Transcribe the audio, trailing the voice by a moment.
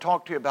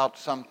talk to you about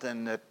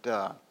something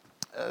that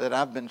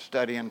I've been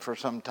studying for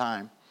some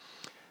time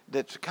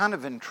that's kind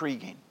of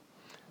intriguing.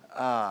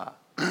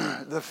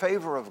 The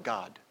favor of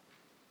God.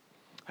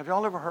 Have you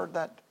all ever heard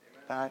that?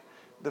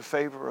 The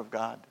favor of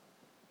God.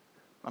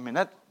 I mean,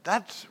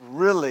 that's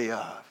really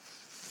a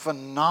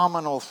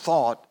phenomenal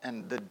thought,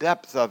 and the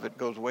depth of it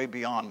goes way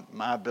beyond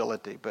my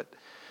ability. But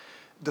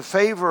the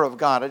favor of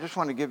God, I just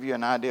want to give you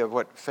an idea of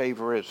what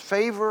favor is.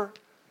 Favor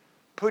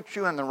puts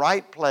you in the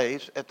right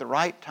place at the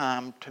right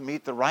time to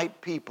meet the right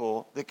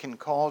people that can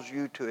cause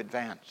you to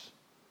advance.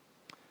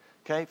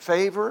 Okay?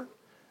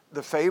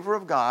 The favor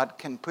of God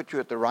can put you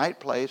at the right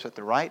place at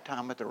the right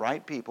time with the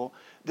right people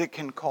that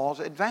can cause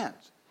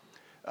advance.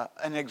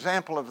 An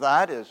example of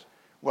that is,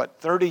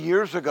 30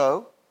 years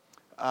ago,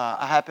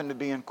 I happened to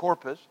be in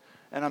Corpus,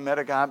 and I met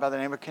a guy by the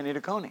name of Kenny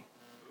DeConey.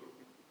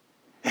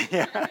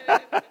 Yeah.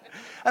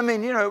 I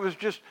mean, it was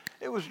just,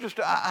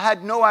 I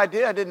had no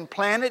idea. I didn't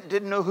plan it,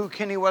 didn't know who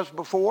Kenny was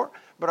before,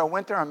 but I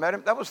went there, I met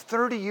him. That was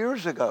 30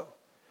 years ago.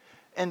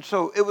 And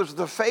so it was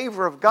the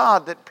favor of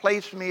God that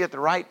placed me at the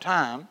right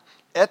time,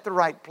 at the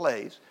right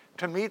place,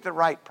 to meet the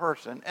right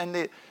person.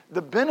 And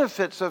the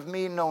benefits of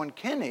me knowing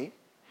Kenny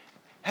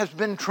has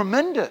been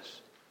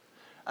tremendous.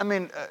 I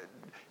mean,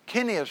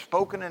 Kenny has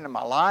spoken into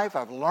my life.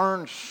 I've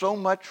learned so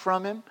much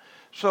from him.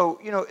 So,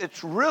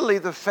 it's really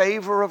the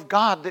favor of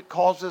God that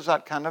causes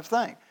that kind of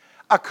thing.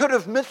 I could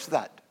have missed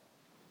that.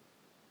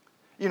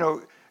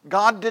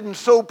 God didn't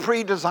so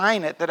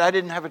pre-design it that I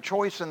didn't have a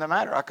choice in the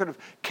matter. I could have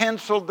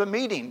canceled the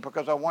meeting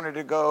because I wanted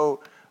to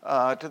go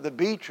to the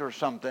beach or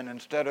something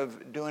instead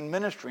of doing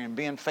ministry and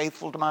being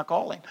faithful to my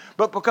calling.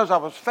 But because I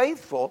was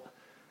faithful,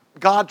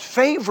 God's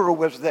favor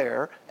was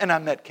there, and I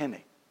met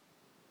Kenny.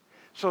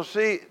 So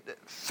see,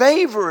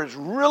 favor is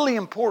really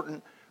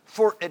important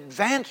for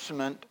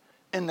advancement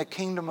in the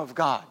kingdom of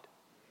God.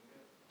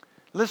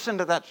 Listen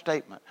to that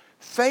statement.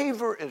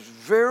 Favor is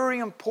very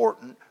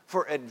important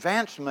for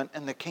advancement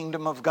in the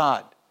kingdom of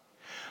God.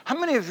 How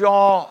many of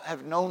y'all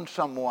have known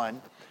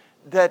someone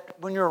that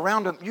when you're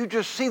around them, you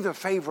just see the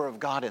favor of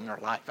God in their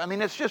life? I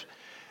mean, it's just,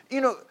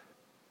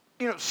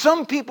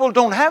 some people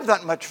don't have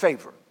that much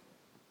favor.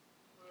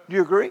 Do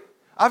you agree?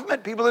 I've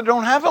met people that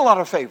don't have a lot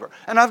of favor,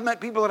 and I've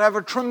met people that have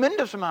a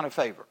tremendous amount of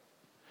favor.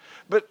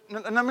 But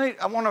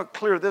I want to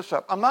clear this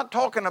up. I'm not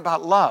talking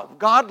about love.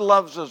 God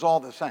loves us all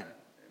the same.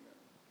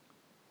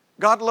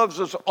 God loves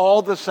us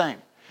all the same.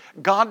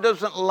 God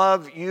doesn't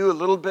love you a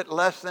little bit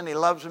less than He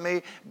loves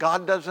me.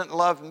 God doesn't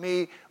love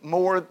me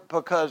more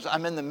because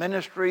I'm in the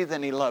ministry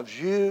than He loves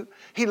you.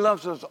 He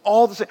loves us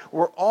all the same.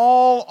 We're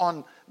all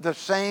on the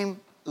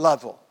same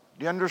level.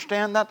 Do you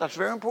understand that? That's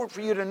very important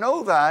for you to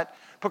know that,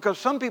 because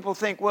some people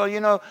think,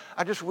 I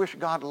just wish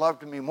God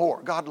loved me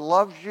more. God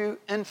loves you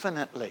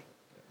infinitely.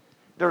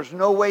 There's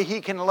no way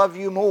He can love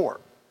you more.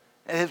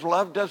 And His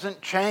love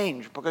doesn't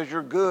change because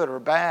you're good or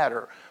bad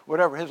or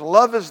whatever. His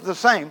love is the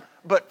same,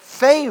 but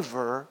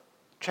favor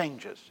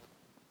changes.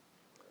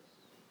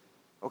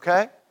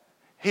 Okay?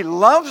 He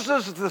loves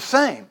us the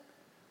same,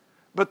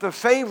 but the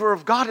favor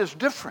of God is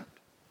different.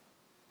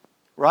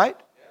 Right?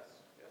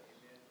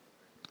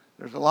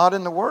 There's a lot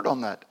in the Word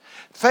on that.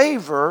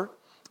 Favor,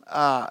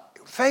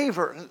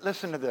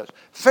 listen to this.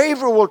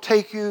 Favor will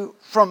take you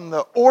from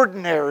the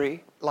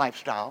ordinary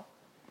lifestyle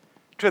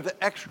to the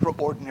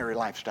extraordinary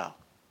lifestyle.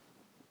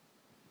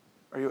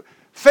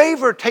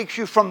 Favor takes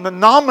you from the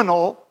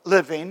nominal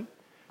living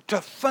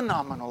to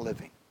phenomenal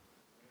living.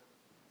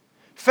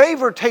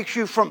 Favor takes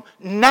you from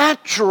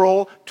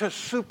natural to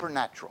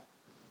supernatural.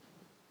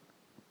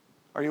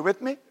 Are you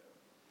with me?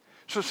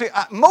 So see,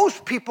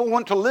 most people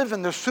want to live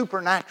in the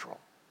supernatural.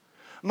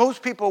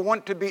 Most people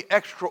want to be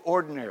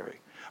extraordinary.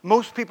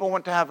 Most people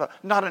want to have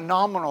not a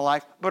nominal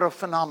life, but a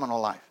phenomenal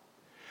life.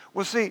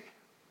 Well, see,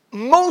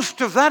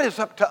 most of that is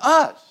up to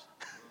us.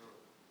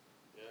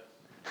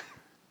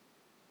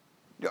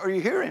 Are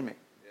you hearing me?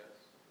 Yes.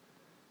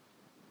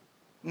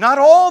 Not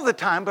all the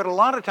time, but a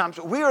lot of times,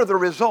 we are the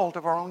result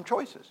of our own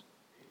choices.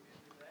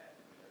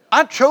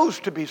 I chose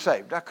to be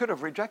saved. I could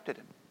have rejected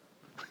Him.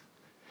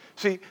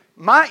 See,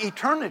 my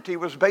eternity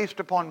was based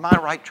upon my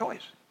right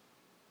choice.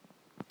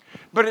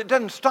 But it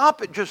doesn't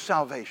stop at just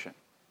salvation.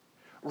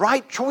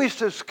 Right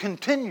choices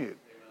continue.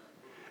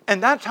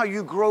 And that's how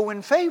you grow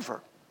in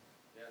favor.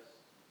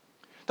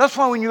 That's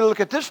why when you look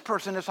at this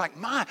person, it's like,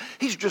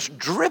 he's just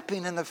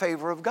dripping in the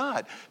favor of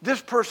God.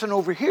 This person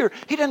over here,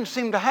 he doesn't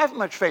seem to have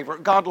much favor.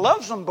 God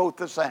loves them both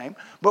the same,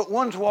 but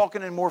one's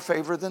walking in more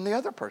favor than the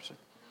other person.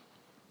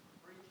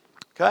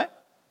 Okay?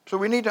 So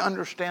we need to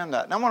understand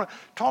that. And I want to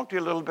talk to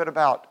you a little bit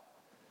about,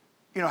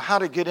 how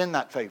to get in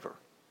that favor.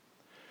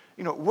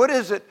 What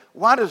is it?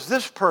 Why does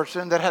this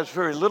person that has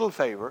very little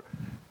favor,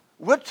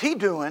 what's he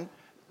doing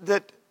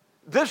that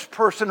this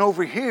person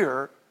over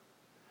here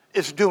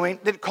is doing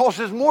that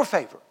causes more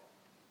favor?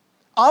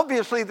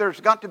 Obviously, there's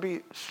got to be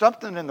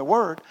something in the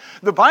Word.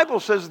 The Bible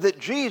says that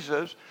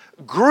Jesus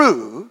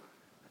grew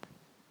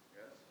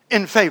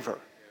in favor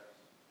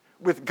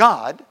with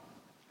God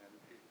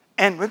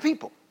and with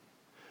people.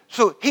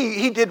 So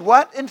he did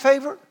what in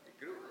favor?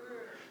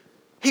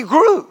 He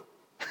grew.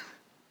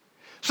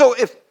 So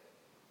if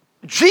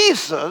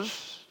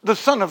Jesus, the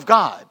Son of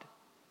God,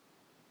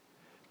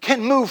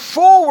 can move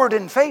forward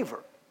in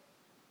favor,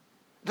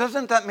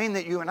 doesn't that mean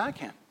that you and I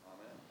can?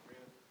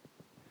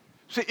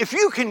 See, if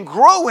you can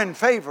grow in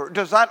favor,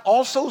 does that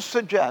also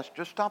suggest,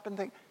 just stop and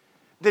think,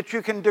 that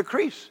you can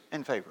decrease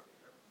in favor?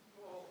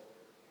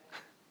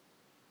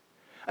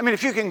 I mean,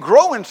 if you can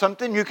grow in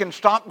something, you can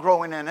stop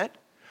growing in it,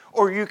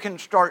 or you can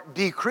start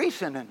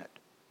decreasing in it.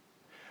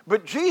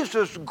 But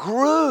Jesus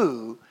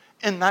grew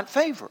in that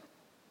favor.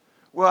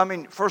 Well, I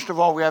mean, first of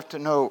all, we have to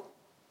know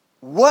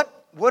what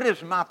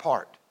is my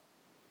part?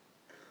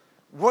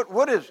 What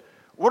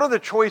are the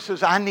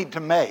choices I need to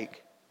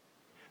make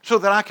so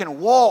that I can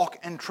walk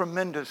in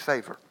tremendous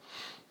favor?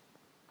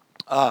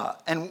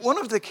 And one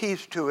of the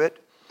keys to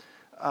it,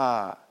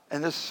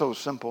 and this is so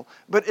simple,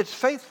 but it's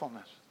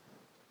faithfulness.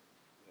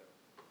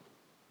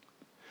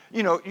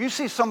 You know, you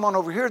see someone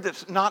over here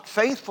that's not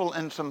faithful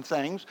in some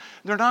things,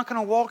 they're not going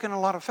to walk in a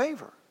lot of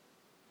favor.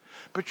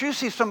 But you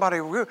see somebody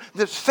over here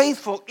that's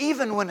faithful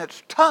even when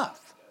it's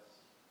tough.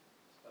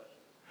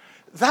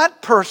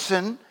 That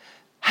person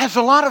has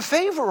a lot of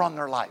favor on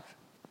their life.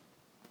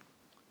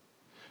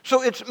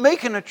 So it's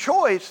making a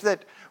choice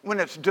that when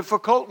it's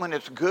difficult, when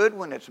it's good,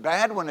 when it's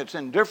bad, when it's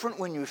indifferent,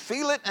 when you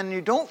feel it and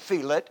you don't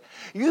feel it,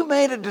 you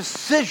made a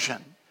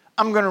decision,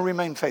 I'm going to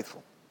remain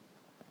faithful.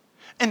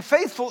 And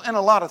faithful in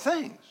a lot of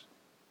things.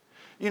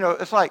 You know,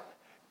 it's like,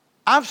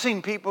 I've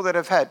seen people that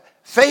have had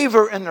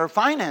favor in their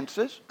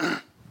finances,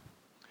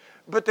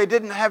 but they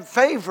didn't have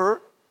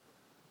favor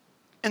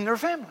in their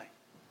family.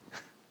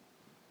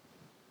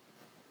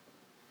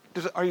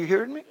 Are you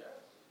hearing me?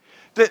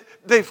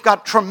 They've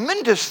got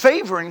tremendous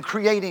favor in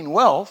creating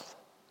wealth,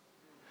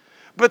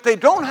 but they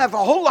don't have a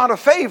whole lot of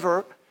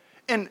favor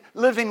in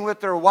living with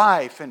their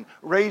wife and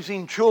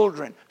raising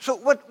children. So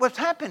what's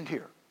happened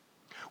here?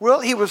 Well,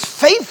 he was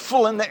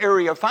faithful in the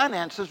area of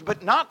finances,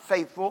 but not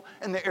faithful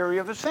in the area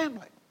of his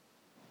family.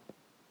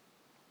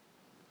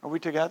 Are we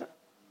together?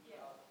 Yeah.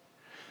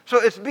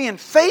 So it's being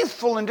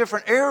faithful in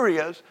different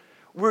areas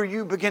where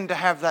you begin to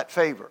have that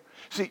favor.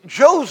 See,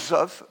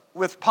 Joseph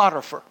with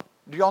Potiphar.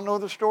 Do y'all know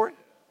the story?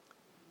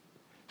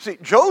 See,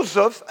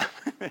 Joseph,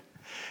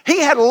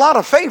 he had a lot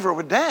of favor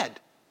with Dad.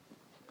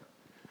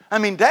 I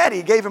mean,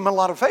 Daddy gave him a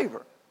lot of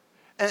favor.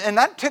 And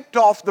that ticked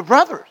off the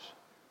brothers.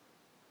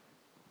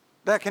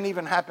 That can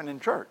even happen in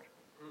church.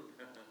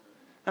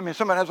 I mean,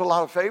 somebody has a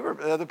lot of favor,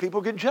 but other people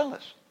get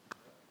jealous.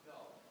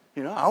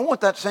 You know, I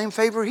want that same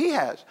favor he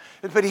has.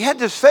 But he had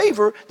this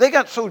favor, they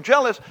got so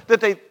jealous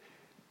that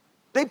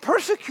they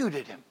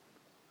persecuted him.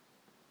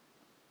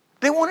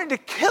 They wanted to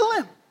kill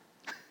him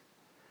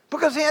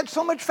because he had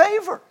so much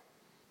favor.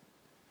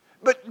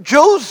 But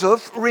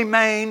Joseph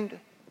remained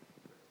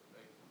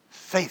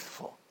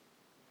faithful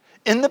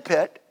in the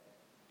pit,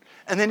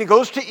 and then he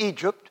goes to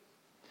Egypt,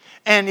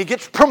 and he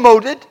gets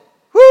promoted.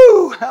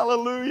 Woo!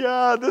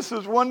 Hallelujah! This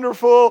is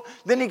wonderful.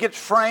 Then he gets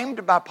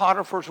framed by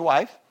Potiphar's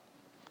wife.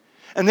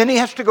 And then he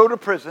has to go to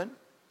prison.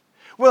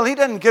 Well, he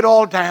doesn't get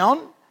all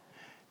down.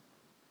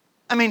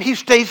 I mean, he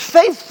stays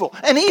faithful.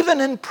 And even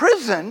in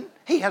prison,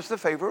 he has the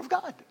favor of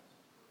God.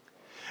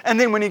 And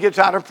then when he gets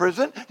out of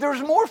prison,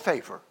 there's more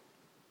favor.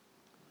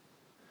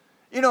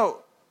 You know,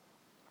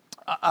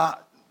 I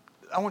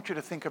want you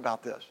to think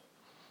about this.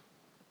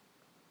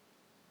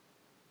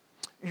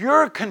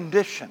 Your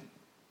condition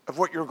of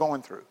what you're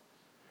going through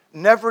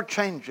never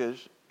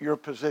changes your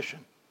position.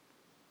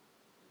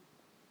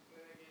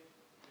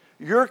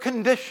 Your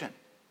condition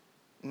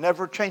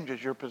never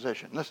changes your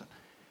position. Listen,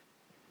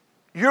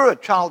 you're a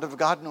child of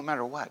God no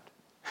matter what.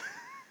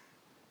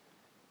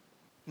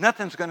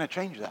 Nothing's going to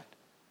change that.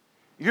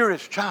 You're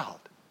his child.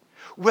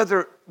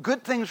 Whether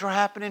good things are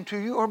happening to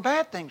you or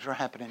bad things are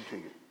happening to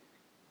you.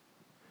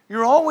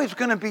 You're always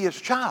going to be his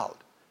child.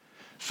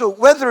 So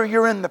whether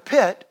you're in the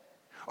pit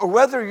or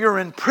whether you're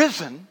in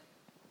prison,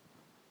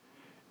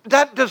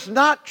 that does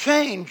not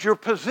change your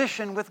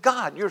position with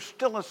God. You're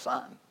still a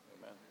son.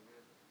 Amen.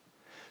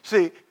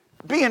 See,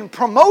 being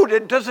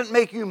promoted doesn't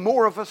make you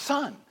more of a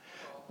son.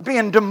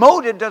 Being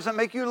demoted doesn't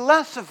make you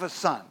less of a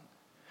son.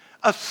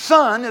 A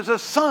son is a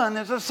son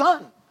is a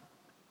son.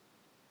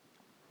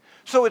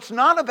 So it's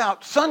not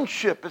about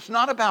sonship. It's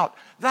not about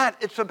that.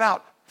 It's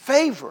about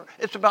favor.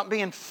 It's about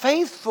being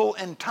faithful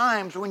in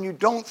times when you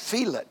don't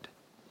feel it.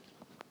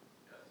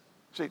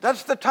 See,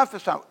 that's the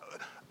toughest time.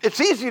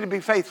 It's easy to be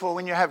faithful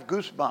when you have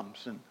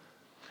goosebumps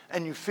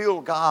and you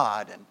feel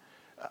God.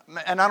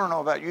 And I don't know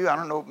about you. I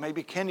don't know,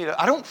 maybe Kenny.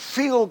 I don't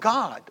feel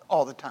God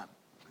all the time.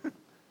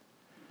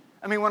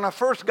 I mean, when I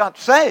first got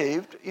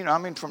saved,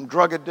 from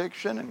drug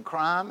addiction and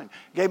crime and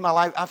gave my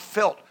life, I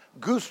felt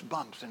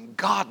goosebumps and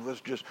God was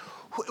just,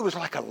 it was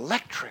like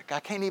electric. I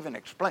can't even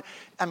explain.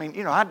 I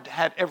mean, I'd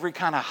had every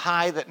kind of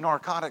high that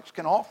narcotics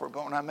can offer,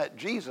 but when I met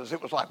Jesus,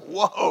 it was like,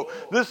 whoa,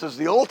 this is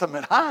the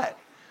ultimate high.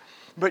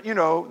 But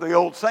the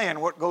old saying,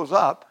 what goes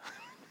up?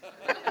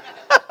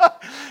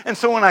 And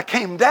so when I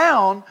came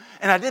down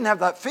and I didn't have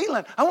that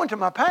feeling, I went to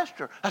my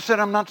pastor. I said,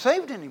 I'm not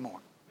saved anymore.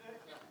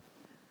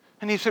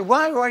 And he said,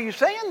 why are you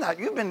saying that?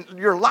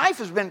 Your life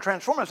has been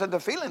transformed. I said, the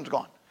feeling's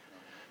gone.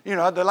 You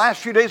know, the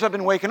last few days I've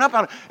been waking up,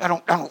 I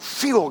don't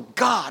feel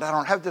God. I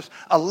don't have this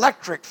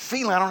electric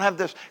feeling. I don't have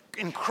this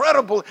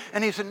incredible.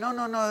 And he said,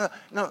 no,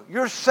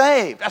 you're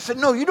saved. I said,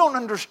 no, you don't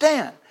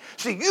understand.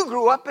 See, you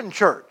grew up in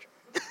church.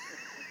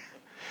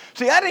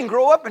 See, I didn't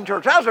grow up in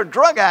church. I was a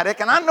drug addict,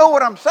 and I know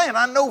what I'm saying.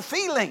 I know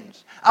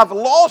feelings. I've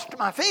lost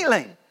my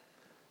feeling.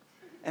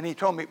 And he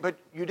told me, but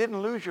you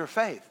didn't lose your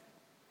faith,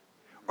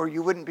 or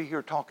you wouldn't be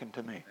here talking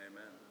to me. Amen.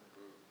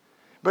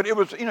 But it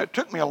was, it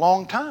took me a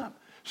long time.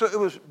 So it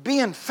was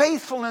being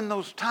faithful in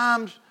those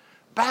times,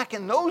 back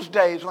in those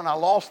days when I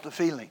lost the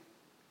feeling.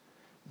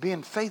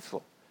 Being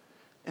faithful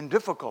in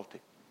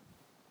difficulty.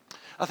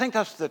 I think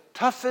that's the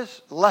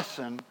toughest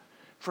lesson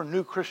for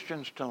new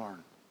Christians to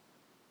learn.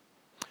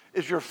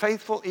 Is you're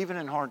faithful even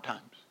in hard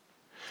times.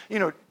 You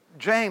know,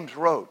 James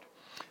wrote,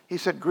 he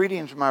said,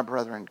 greetings, my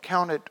brethren,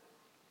 count it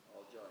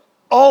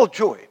all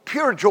joy,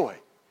 pure joy,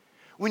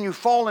 when you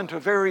fall into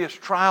various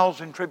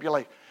trials and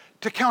tribulations.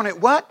 To count it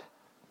what?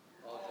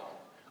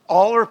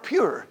 All are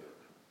pure.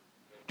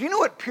 Do you know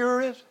what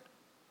pure is?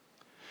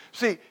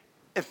 See,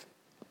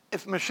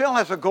 if Michelle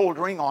has a gold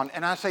ring on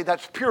and I say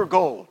that's pure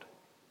gold,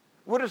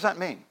 what does that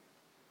mean?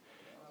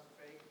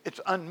 It's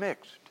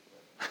unmixed.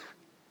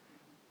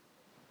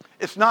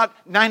 It's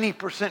not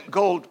 90%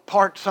 gold,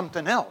 part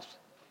something else.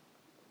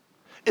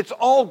 It's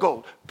all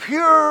gold.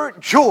 Pure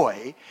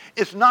joy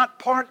is not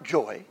part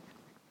joy.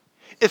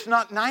 It's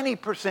not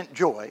 90%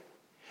 joy.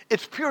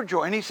 It's pure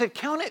joy. And he said,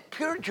 count it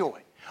pure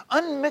joy.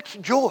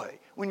 Unmixed joy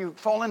when you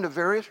fall into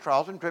various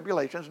trials and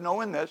tribulations,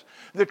 knowing this,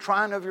 the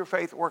trying of your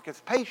faith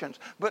worketh patience.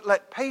 But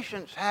let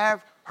patience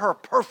have her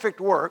perfect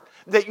work,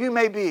 that you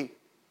may be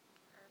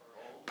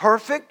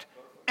perfect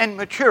and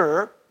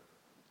mature,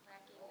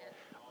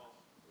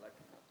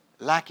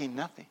 lacking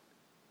nothing.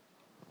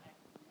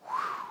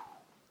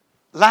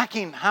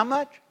 Lacking how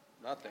much?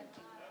 Nothing.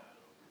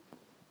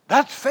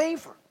 That's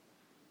favor.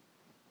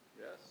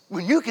 Yes.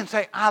 When you can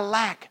say, I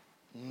lack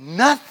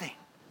nothing.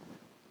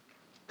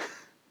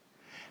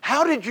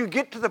 How did you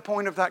get to the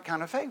point of that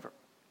kind of favor?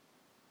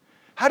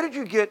 How did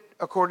you get,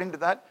 according to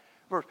that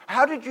verse,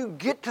 how did you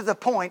get to the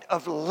point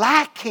of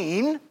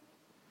lacking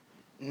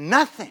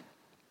nothing?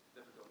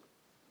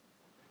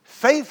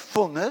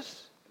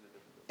 Faithfulness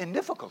in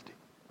difficulty.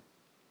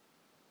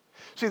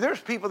 See,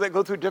 there's people that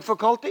go through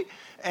difficulty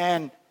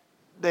and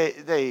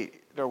they're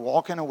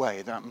walking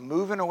away. They're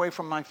moving away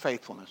from my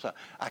faithfulness.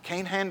 I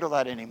can't handle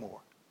that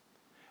anymore.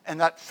 And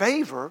that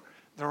favor,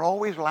 they're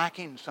always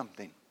lacking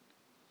something.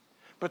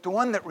 But the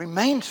one that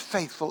remains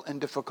faithful in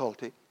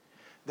difficulty,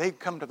 they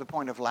come to the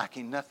point of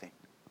lacking nothing.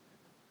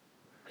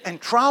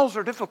 And trials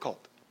are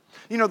difficult.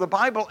 You know, the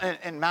Bible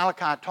in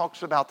Malachi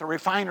talks about the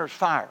refiner's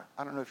fire.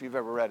 I don't know if you've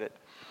ever read it.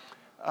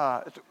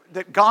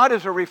 That God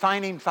is a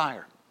refining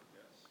fire.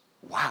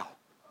 Wow.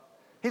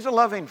 He's a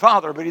loving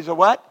Father, but He's a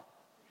what?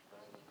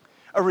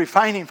 A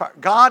refining fire.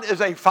 God is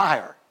a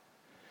fire.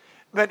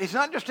 But He's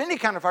not just any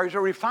kind of fire. He's a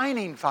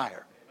refining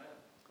fire.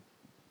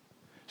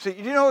 See,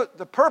 you know,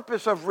 the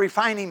purpose of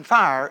refining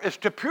fire is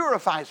to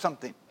purify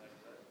something.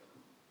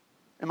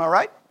 Am I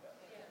right?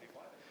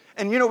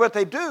 And you know what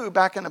they do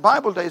back in the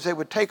Bible days? They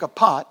would take a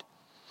pot,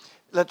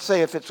 let's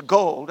say if it's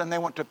gold, and they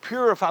want to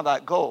purify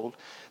that gold.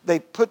 They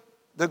put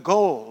the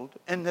gold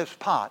in this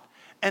pot,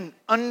 and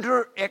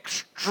under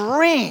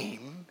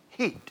extreme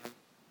heat,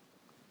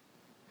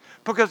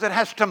 because it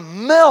has to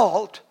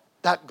melt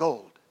that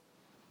gold.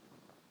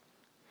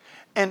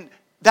 And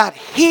that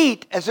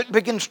heat, as it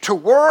begins to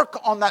work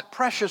on that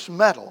precious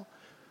metal,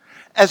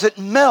 as it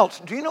melts,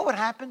 do you know what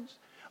happens?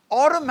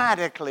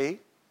 Automatically,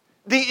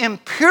 the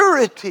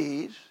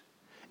impurities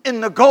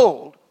in the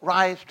gold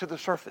rise to the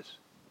surface.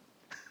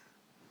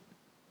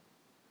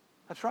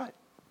 That's right.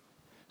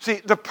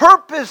 See, the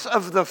purpose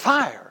of the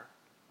fire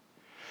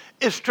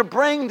is to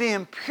bring the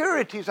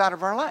impurities out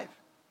of our life.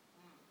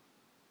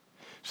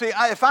 See,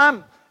 if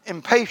I'm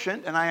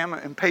impatient, and I am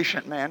an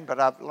impatient man, but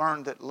I've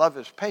learned that love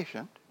is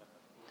patient,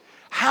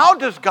 how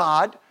does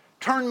God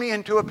turn me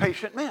into a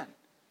patient man?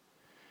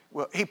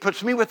 Well, He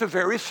puts me with a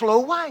very slow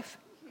wife.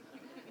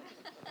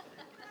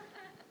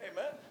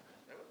 Amen.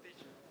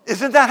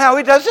 Isn't that how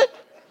He does it?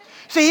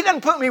 See, He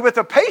doesn't put me with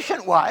a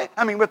patient wife.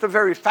 With a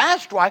very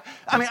fast wife.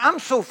 I'm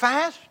so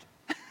fast.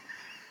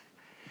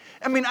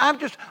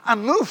 I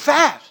move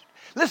fast.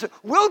 Listen,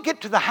 we'll get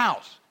to the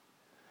house.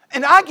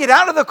 And I get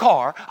out of the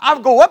car, I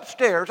go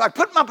upstairs, I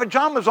put my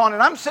pajamas on,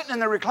 and I'm sitting in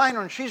the recliner,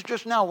 and she's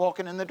just now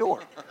walking in the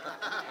door.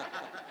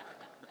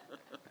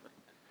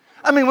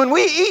 When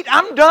we eat,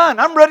 I'm done.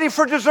 I'm ready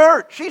for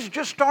dessert. She's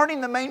just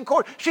starting the main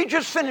course. She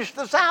just finished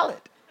the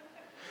salad.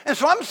 And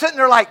so I'm sitting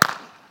there like,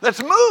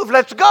 let's move,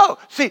 let's go.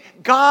 See,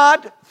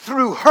 God,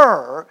 through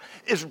her,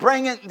 is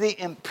bringing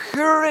the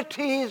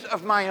impurities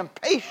of my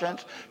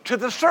impatience to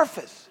the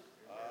surface.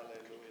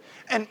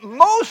 And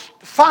most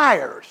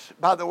fires,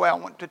 by the way, I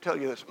want to tell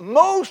you this,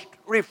 most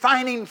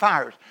refining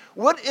fires,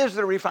 what is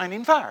the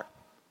refining fire?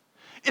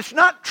 It's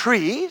not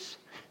trees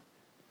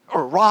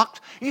or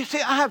rocks. You see,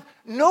 I have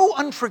no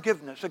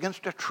unforgiveness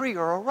against a tree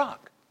or a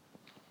rock.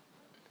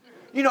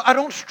 I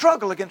don't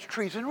struggle against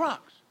trees and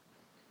rocks.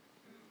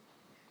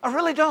 I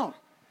really don't.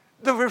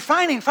 The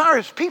refining fire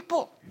is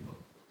people.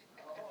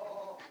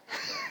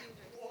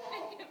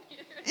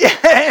 Yeah,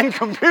 and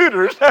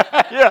computers.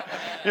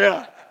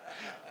 Yeah.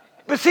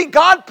 But see,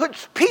 God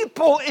puts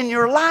people in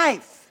your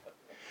life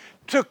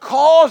to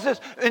cause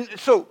this. And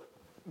so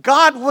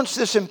God wants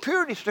this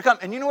impurities to come.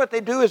 And you know what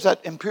they do as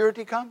that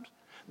impurity comes?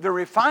 The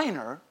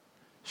refiner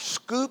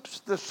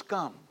scoops the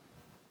scum.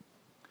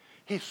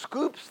 He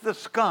scoops the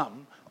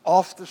scum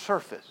off the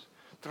surface,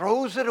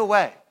 throws it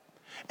away,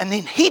 and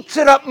then heats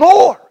it up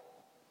more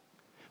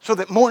so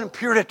that more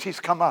impurities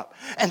come up,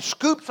 and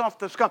scoops off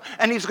the scum.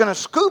 And he's going to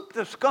scoop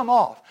the scum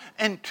off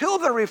until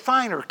the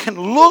refiner can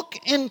look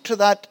into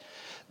that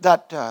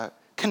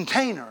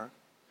container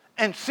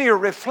and see a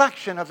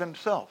reflection of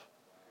himself.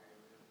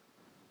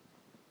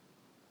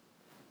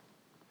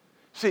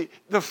 See,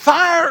 the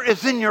fire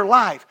is in your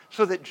life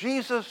so that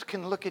Jesus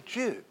can look at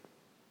you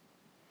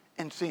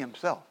and see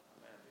himself.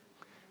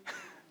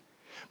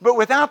 But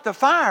without the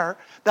fire,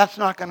 that's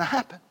not going to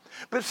happen.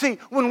 But see,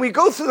 when we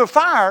go through the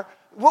fire,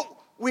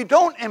 we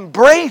don't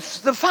embrace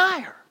the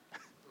fire.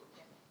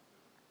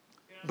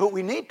 But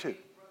we need to.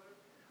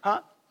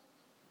 Huh?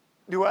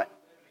 Do what?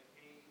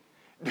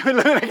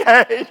 Live in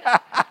a cage.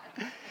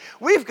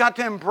 We've got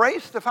to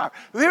embrace the fire.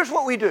 Here's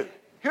what we do.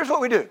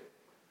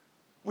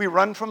 We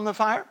run from the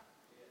fire.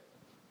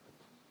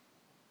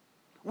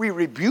 We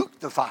rebuke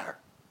the fire.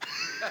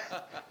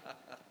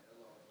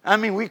 I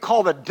mean, we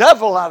call the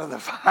devil out of the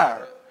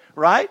fire,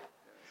 right?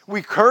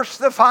 We curse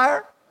the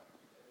fire.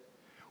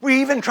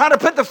 We even try to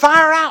put the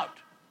fire out.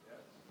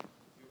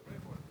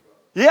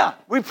 Yeah,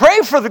 we pray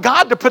for the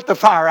God to put the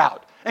fire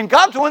out. And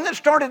God's the one that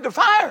started the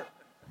fire.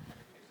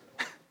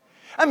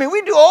 I mean,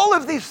 we do all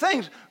of these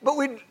things, but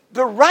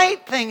the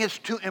right thing is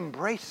to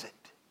embrace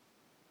it.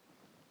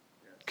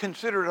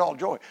 Consider it all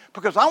joy.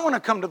 Because I want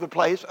to come to the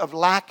place of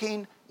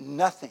lacking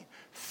nothing.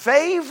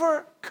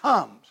 Favor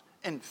comes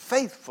in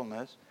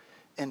faithfulness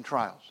in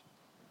trials.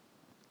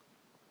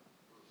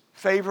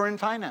 Favor in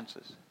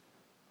finances.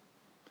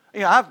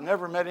 You know, I've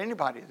never met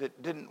anybody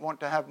that didn't want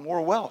to have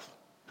more wealth.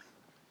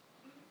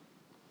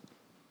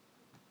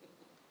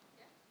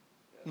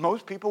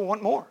 Most people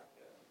want more.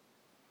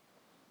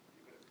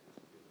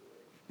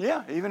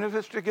 Yeah, even if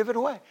it's to give it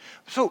away.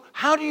 So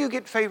how do you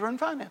get favor in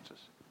finances?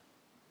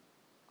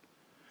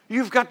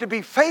 You've got to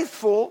be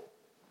faithful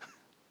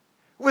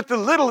with the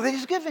little that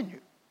he's given you.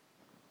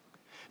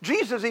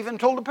 Jesus even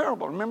told a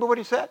parable. Remember what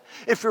he said?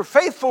 If you're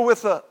faithful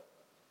with the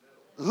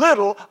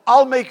little,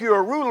 I'll make you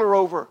a ruler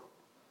over.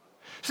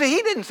 See,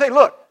 he didn't say,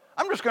 look,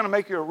 I'm just going to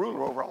make you a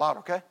ruler over a lot,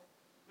 okay?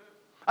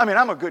 I mean,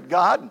 I'm a good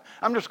God, and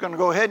I'm just going to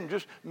go ahead and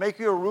just make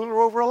you a ruler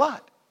over a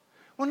lot.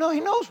 Well, no, he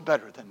knows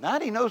better than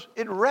that. He knows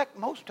it wrecked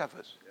most of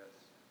us.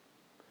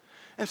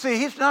 And see,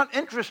 he's not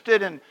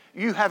interested in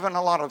you having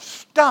a lot of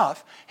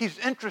stuff. He's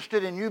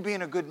interested in you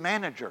being a good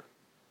manager.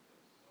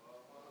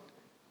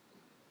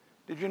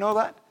 Did you know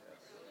that?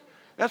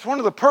 That's one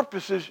of the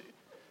purposes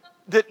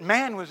that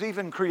man was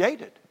even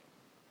created.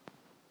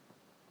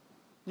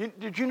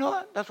 Did you know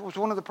that? That was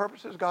one of the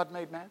purposes God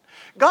made man.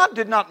 God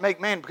did not make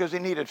man because he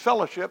needed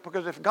fellowship,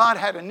 because if God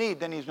had a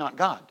need, then he's not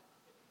God.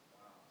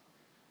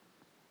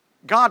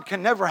 God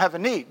can never have a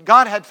need.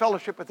 God had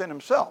fellowship within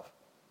himself.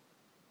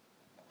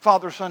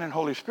 Father, Son, and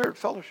Holy Spirit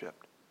fellowshiped.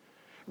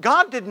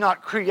 God did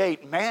not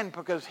create man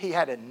because he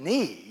had a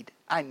need.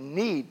 I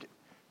need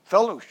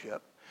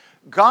fellowship.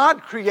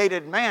 God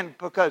created man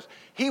because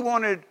he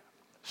wanted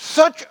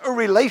such a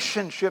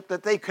relationship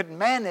that they could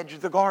manage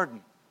the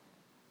garden.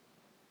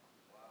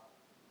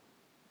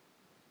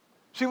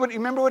 See,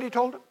 remember what he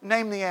told them?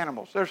 Name the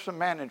animals. There's some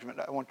management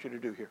I want you to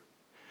do here.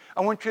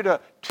 I want you to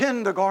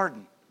tend the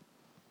garden.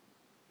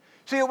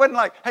 See, it wasn't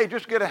like, hey,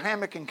 just get a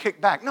hammock and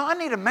kick back. No, I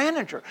need a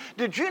manager.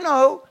 Did you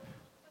know,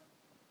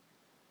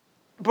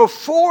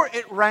 before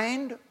it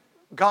rained,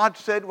 God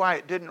said why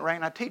it didn't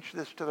rain? I teach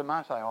this to the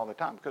Maasai all the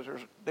time because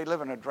they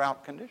live in a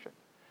drought condition.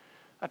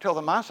 I tell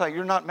the Maasai,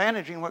 you're not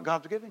managing what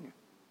God's given you.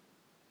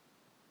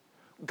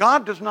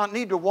 God does not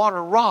need to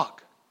water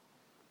rock.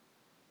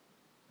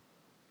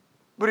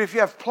 But if you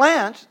have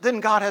plants, then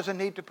God has a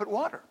need to put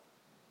water.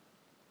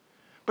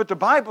 But the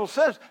Bible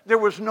says there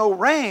was no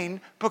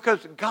rain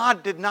because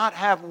God did not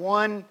have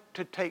one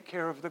to take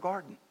care of the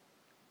garden.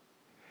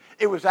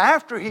 It was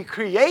after he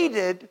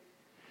created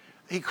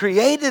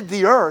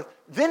the earth,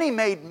 then he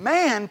made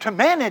man to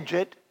manage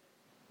it.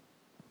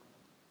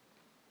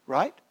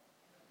 Right?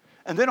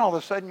 And then all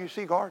of a sudden you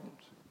see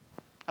gardens.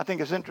 I think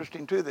it's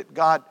interesting too that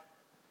God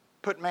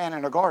put man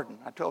in a garden.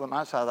 I tell them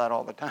I say that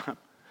all the time.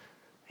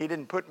 He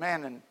didn't put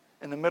man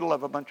in the middle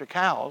of a bunch of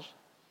cows.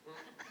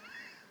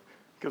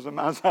 Because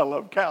I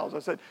love cows. I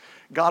said,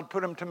 God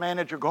put him to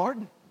manage a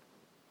garden.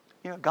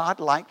 You know, God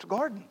likes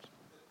gardens.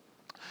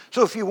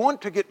 So if you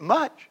want to get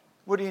much,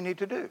 what do you need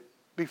to do?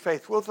 Be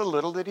faithful with the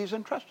little that he's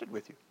entrusted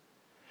with you.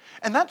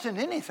 And that's in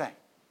anything.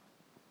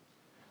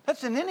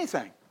 That's in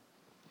anything.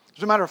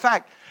 As a matter of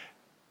fact,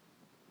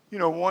 you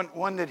know,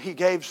 one that he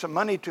gave some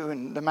money to,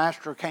 and the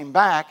master came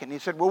back and he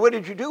said, well, what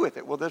did you do with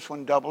it? Well, this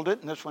one doubled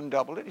it and this one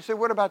doubled it. He said,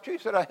 what about you? He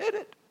said, I hid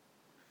it.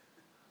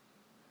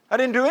 I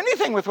didn't do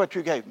anything with what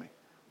you gave me.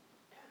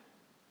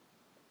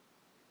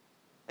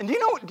 And you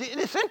know,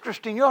 it's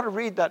interesting. You ought to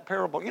read that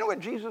parable. You know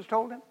what Jesus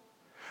told him?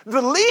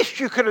 The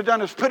least you could have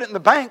done is put it in the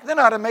bank. Then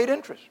I'd have made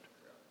interest.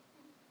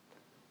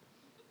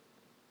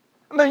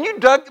 I mean, you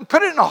dug and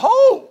put it in a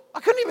hole. I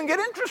couldn't even get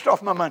interest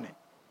off my money.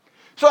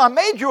 So I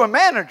made you a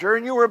manager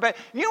and you were a bad.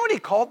 You know what he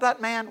called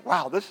that man?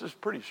 Wow, this is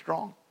pretty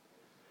strong.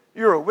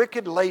 You're a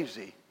wicked,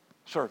 lazy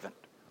servant.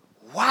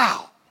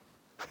 Wow.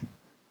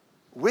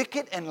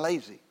 Wicked and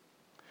lazy.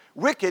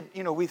 Wicked,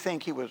 you know, we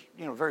think he was,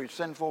 you know, very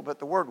sinful, but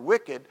the word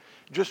wicked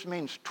just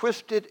means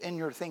twisted in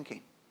your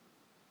thinking.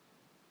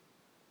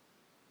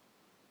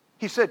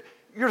 He said,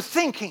 your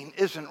thinking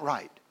isn't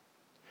right.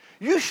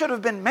 You should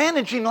have been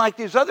managing like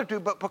these other two,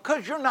 but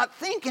because you're not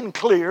thinking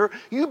clear,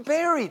 you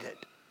buried it.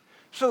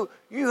 So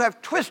you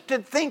have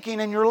twisted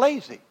thinking and you're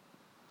lazy.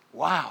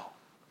 Wow.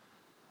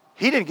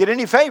 He didn't get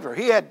any favor.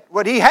 He had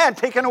what he had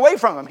taken away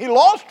from him. He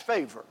lost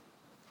favor.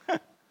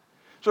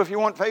 So if you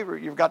want favor,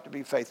 you've got to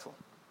be faithful.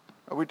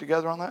 Are we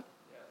together on that?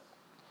 Yes.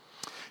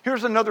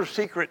 Here's another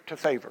secret to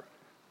favor.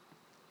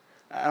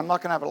 I'm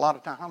not going to have a lot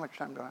of time. How much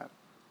time do I have?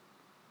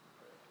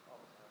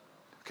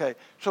 Okay,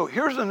 so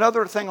here's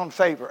another thing on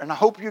favor, and I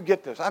hope you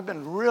get this. I've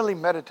been really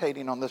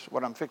meditating on this,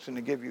 what I'm fixing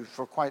to give you,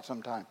 for quite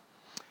some time.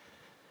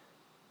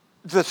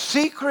 The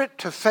secret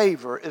to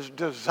favor is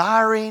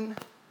desiring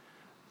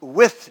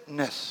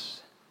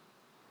witness.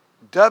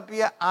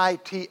 WITHNESS.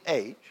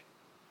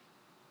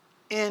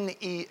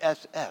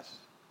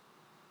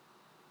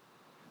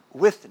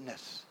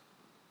 Witness.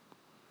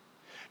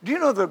 Do you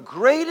know the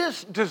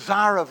greatest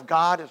desire of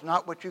God is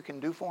not what you can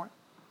do for him?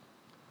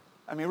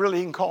 I mean, really,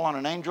 you can call on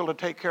an angel to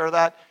take care of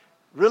that.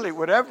 Really,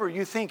 whatever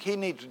you think he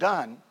needs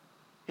done,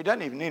 he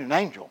doesn't even need an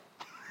angel.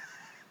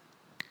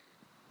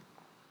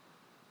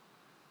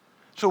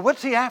 So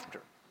what's he after?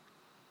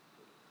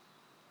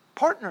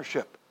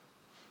 Partnership.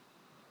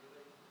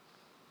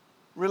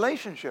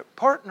 Relationship.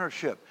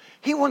 Partnership.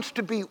 He wants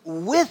to be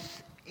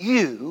with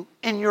you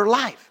in your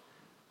life.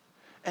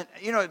 And,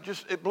 you know,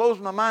 it blows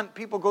my mind.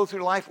 People go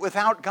through life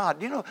without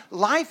God. You know,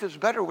 life is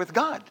better with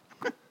God.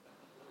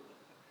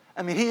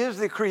 I mean, he is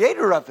the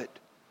creator of it.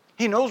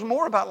 He knows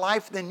more about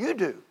life than you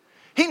do.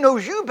 He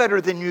knows you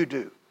better than you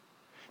do.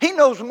 He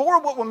knows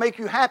more what will make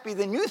you happy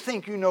than you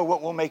think you know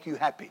what will make you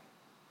happy.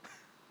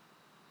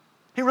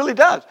 He really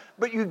does.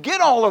 But you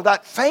get all of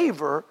that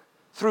favor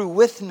through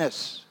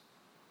witness.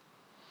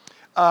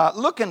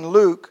 Look in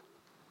Luke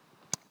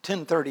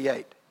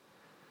 10:38.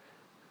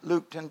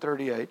 Luke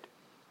 10:38.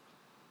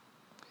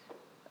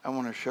 I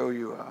want to show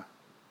you a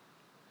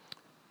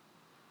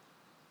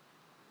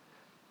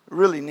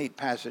really neat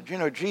passage. You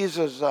know,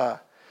 Jesus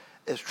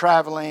is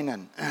traveling,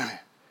 and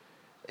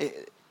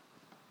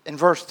in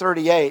verse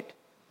 38,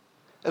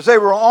 as they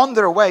were on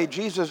their way,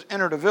 Jesus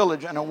entered a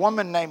village, and a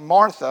woman named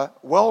Martha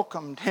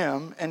welcomed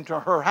him into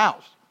her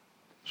house.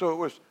 So it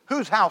was,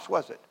 whose house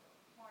was it?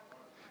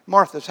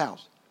 Martha's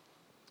house.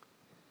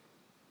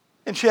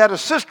 And she had a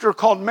sister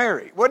called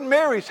Mary. It wasn't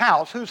Mary's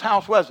house. Whose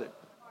house was it?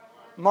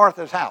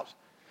 Martha's house.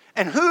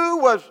 And who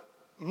was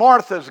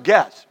Martha's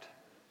guest?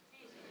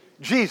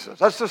 Jesus.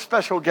 That's the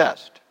special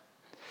guest.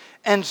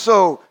 And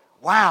so,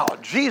 wow,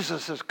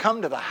 Jesus has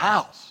come to the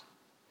house.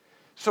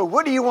 So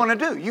what do you want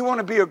to do? You want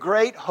to be a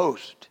great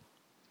host,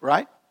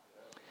 right?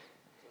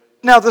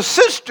 Now the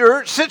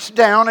sister sits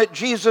down at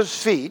Jesus'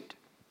 feet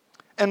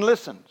and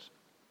listens.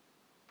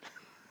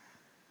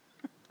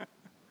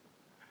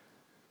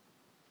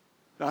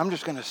 Now, I'm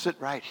just going to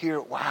sit right here.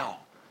 Wow.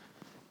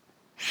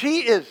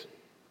 She is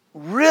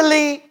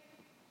really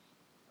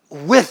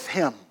with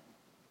him.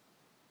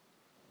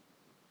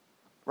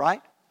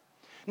 Right?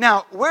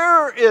 Now,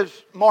 where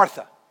is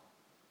Martha?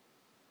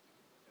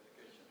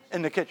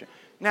 In the kitchen.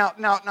 Now,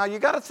 you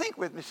got to think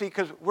with me, see,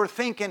 because we're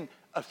thinking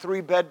a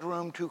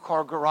 3-bedroom,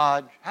 2-car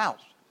garage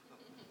house.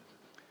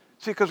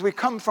 See, because we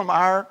come from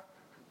our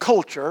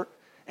culture,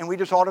 and we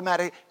just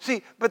automatically,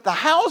 see, but the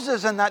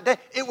houses in that day,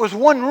 it was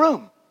one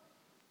room.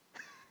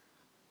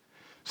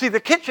 See,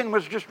 the kitchen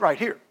was just right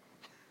here.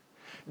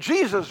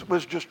 Jesus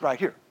was just right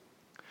here.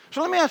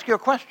 So let me ask you a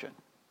question.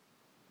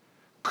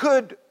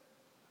 Could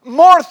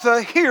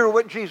Martha hear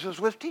what Jesus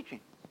was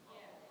teaching?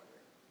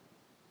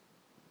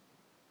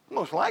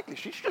 Most likely,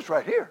 she's just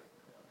right here.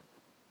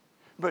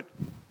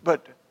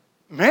 But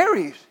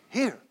Mary's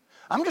here.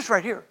 I'm just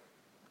right here.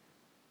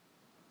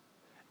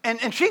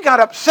 And she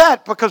got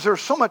upset because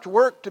there's so much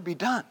work to be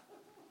done.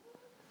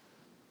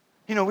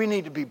 You know, we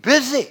need to be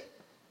busy.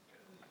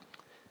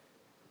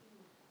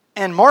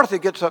 And Martha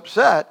gets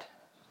upset,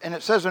 and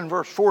it says in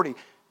verse 40,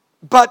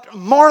 but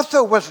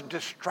Martha was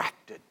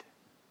distracted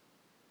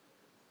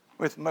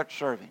with much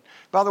serving.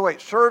 By the way,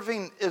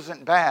 serving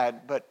isn't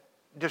bad, but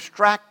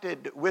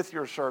distracted with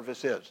your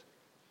service is.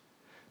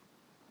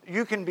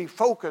 You can be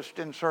focused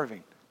in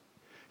serving.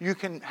 You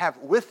can have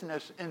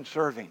witness in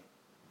serving.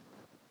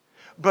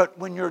 But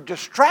when you're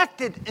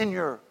distracted in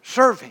your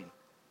serving,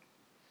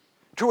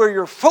 to where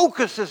your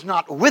focus is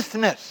not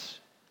witness,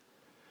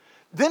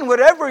 then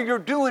whatever you're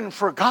doing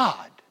for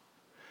God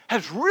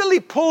has really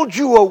pulled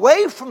you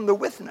away from the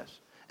witness.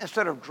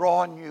 instead of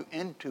drawing you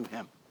into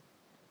Him.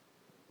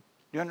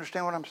 Do you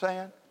understand what I'm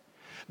saying?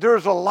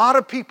 There's a lot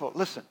of people,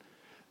 listen,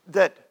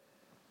 that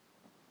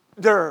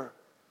their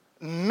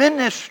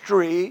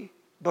ministry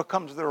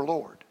becomes their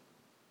Lord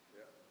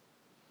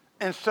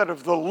instead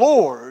of the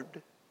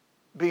Lord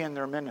being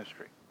their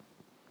ministry.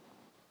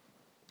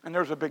 And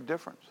there's a big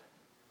difference.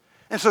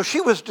 And so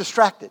she was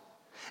distracted.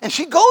 And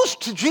she goes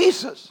to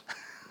Jesus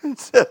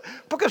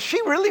because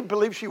she really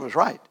believed she was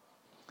right.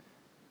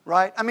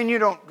 Right? I mean,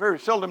 very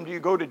seldom do you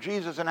go to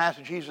Jesus and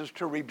ask Jesus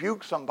to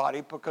rebuke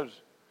somebody because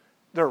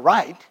they're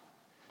right.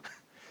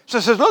 So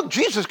it says, look,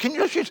 Jesus,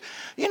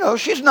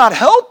 she's not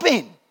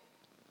helping.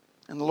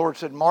 And the Lord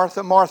said,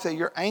 Martha, Martha,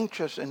 you're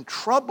anxious and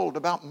troubled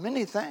about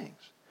many things.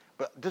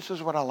 But this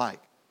is what I like.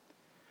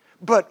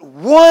 But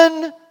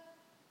one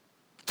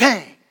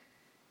thing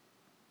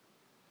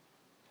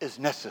is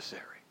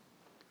necessary.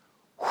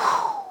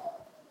 Whew.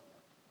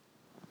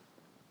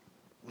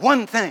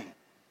 One thing.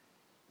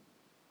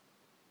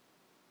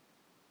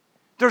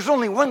 There's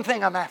only one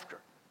thing I'm after.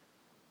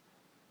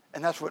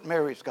 And that's what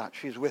Mary's got.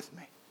 She's with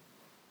me.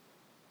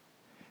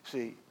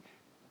 See,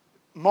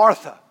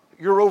 Martha,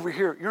 you're over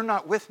here. You're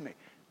not with me.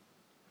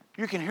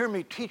 You can hear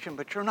me teaching,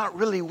 but you're not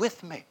really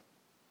with me.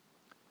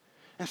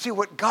 And see,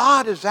 what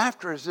God is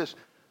after is this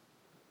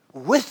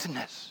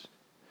witness.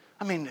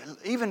 I mean,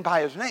 even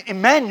by His name,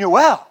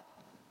 Emmanuel.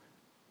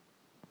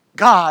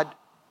 God.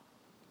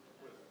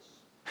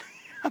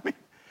 I mean,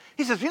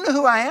 He says, you know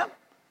who I am?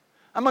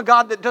 I'm a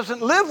God that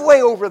doesn't live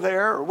way over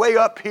there or way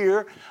up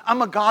here.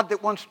 I'm a God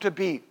that wants to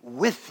be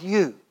with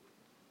you.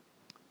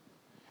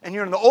 And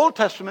in the Old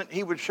Testament,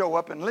 He would show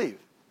up and leave.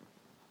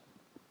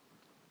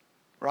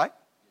 Right?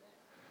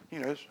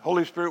 His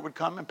Holy Spirit would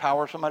come,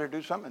 empower somebody to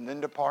do something, and then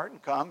depart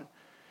and come.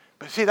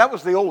 But see, that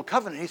was the old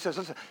covenant. He says,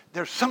 listen,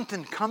 there's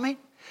something coming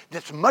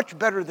that's much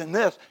better than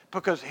this,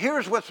 because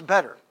here's what's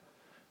better.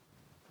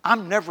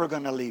 I'm never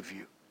going to leave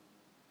you.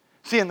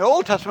 See, in the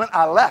Old Testament,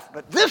 I left,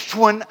 but this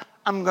one,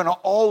 I'm going to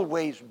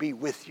always be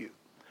with you.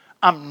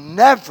 I'm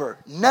never,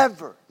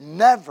 never,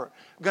 never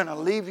going to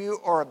leave you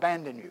or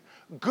abandon you.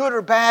 Good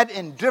or bad,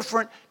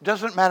 indifferent,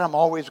 doesn't matter. I'm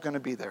always going to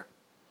be there.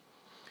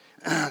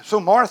 So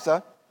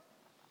Martha,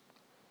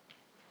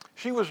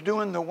 she was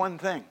doing the one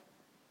thing.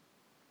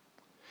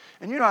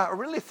 And I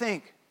really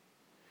think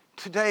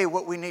today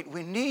what we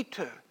need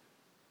to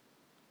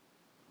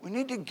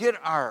get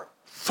our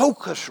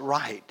focus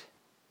right.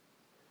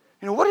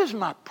 What is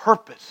my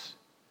purpose?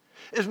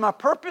 Is my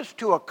purpose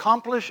to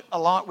accomplish a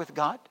lot with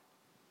God?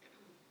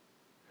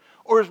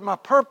 Or is my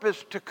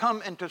purpose to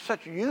come into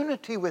such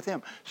unity with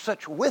Him,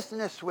 such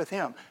witness with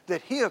Him,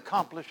 that He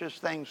accomplishes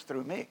things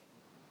through me? Amen.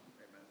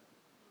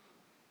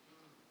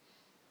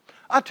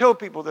 I tell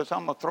people this,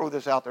 I'm going to throw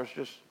this out there, it's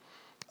just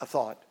a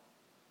thought.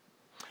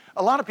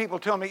 A lot of people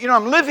tell me,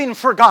 I'm living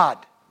for God.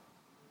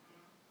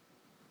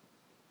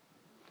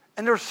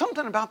 And there's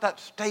something about that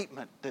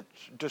statement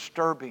that's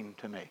disturbing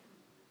to me.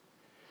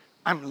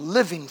 I'm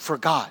living for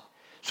God.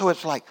 So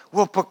it's like,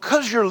 well,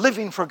 because you're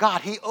living for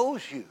God, He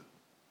owes you.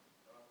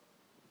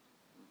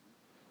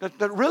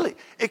 That really,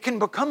 it can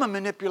become a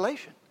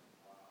manipulation.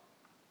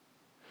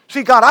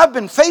 See, God, I've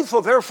been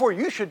faithful, therefore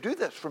you should do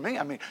this for me.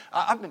 I mean,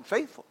 I've been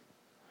faithful.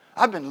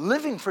 I've been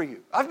living for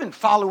you. I've been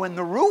following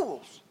the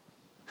rules.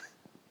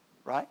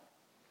 Right?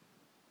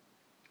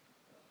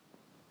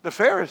 The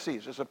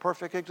Pharisees is a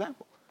perfect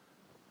example.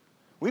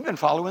 We've been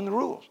following the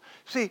rules.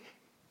 See,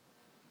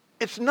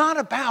 it's not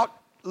about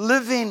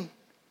living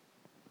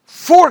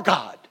for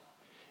God.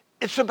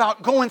 It's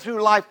about going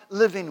through life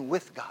living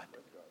with God.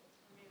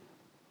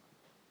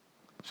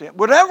 See,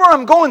 whatever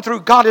I'm going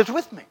through, God is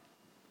with me.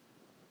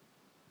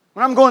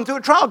 When I'm going through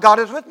a trial, God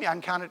is with me. I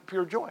can count it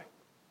pure joy.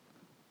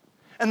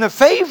 And the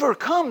favor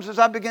comes as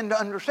I begin to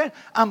understand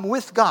I'm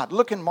with God.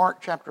 Look in Mark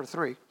chapter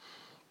 3.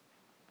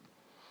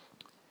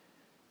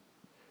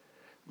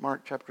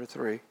 Mark chapter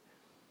 3.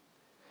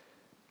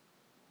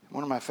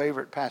 One of my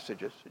favorite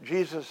passages.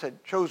 Jesus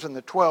had chosen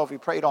the 12. He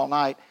prayed all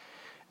night.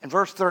 In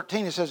verse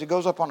 13, He says He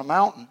goes up on a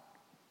mountain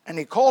and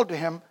He called to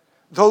Him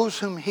those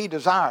whom He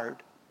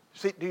desired.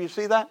 See, do you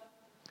see that?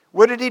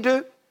 What did He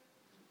do?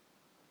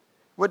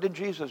 What did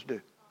Jesus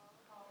do?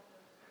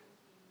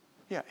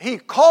 Yeah, He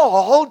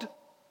called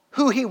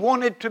who He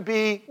wanted to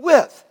be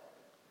with.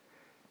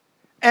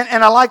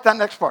 And I like that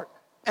next part.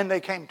 And they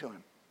came to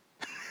Him.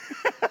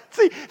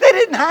 See, they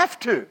didn't have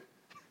to.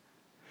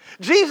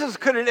 Jesus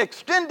could have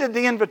extended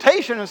the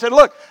invitation and said,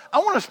 look, I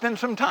want to spend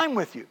some time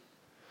with you.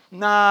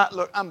 Nah,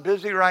 look, I'm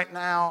busy right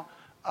now.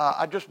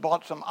 I just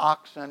bought some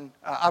oxen.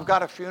 I've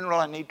got a funeral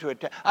I need to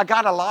attend. I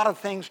got a lot of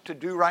things to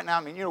do right now.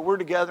 I mean, we're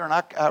together and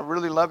I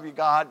really love you,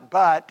 God.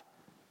 But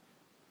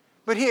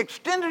He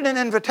extended an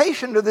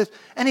invitation to this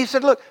and He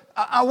said, look,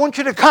 I want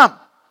you to come.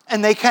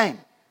 And they came.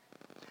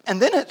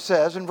 And then it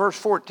says in verse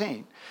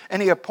 14,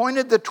 and He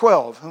appointed the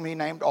 12, whom He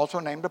also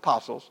named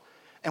apostles.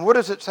 And what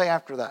does it say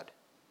after that?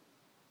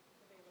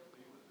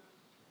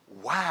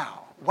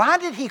 Wow. Why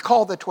did He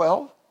call the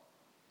 12?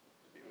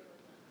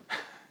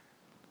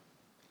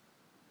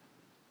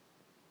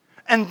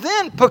 And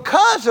then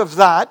because of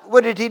that,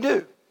 what did He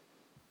do?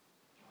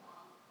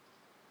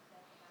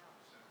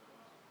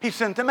 He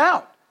sent them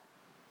out.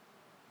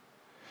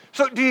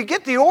 So do you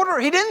get the order?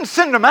 He didn't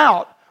send them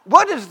out.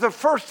 What is the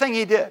first thing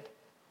he did?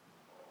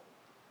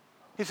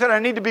 He said, I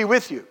need to be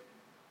with you.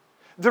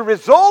 The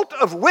result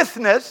of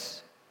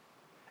witness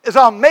is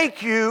I'll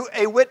make you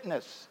a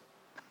witness.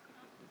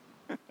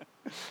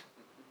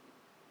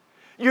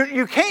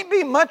 You can't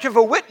be much of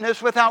a witness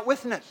without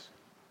witness.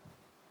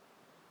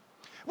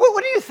 Well,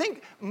 what do you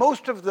think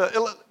most of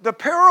the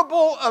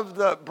parable of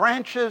the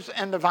branches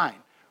and the vine,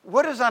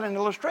 what is that an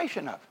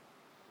illustration of?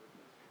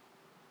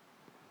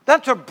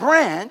 That's a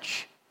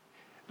branch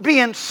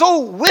being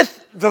so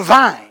with the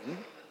vine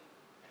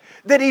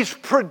that he's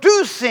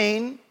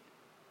producing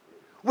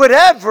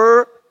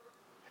whatever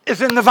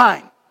is in the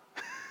vine.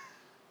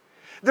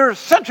 There's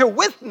such a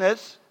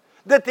witness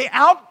that the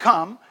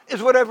outcome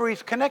is whatever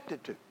he's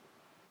connected to.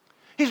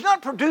 He's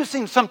not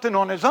producing something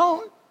on his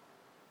own.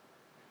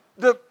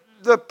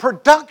 The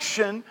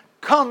production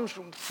comes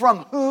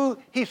from who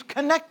he's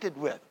connected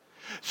with.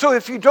 So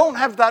if you don't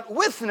have that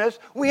witness,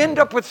 we end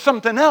up with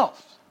something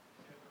else.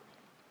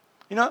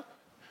 You know?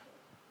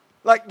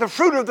 Like the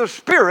fruit of the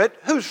Spirit,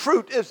 whose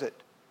fruit is it?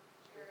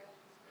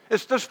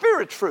 It's the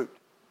Spirit's fruit.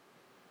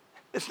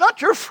 It's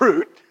not your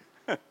fruit.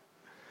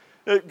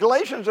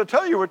 Galatians will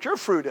tell you what your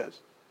fruit is.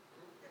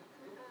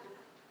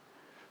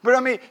 But I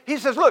mean, he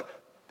says, look,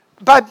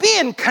 by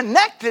being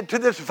connected to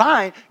this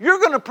vine, you're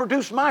going to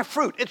produce my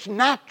fruit. It's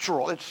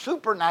natural. It's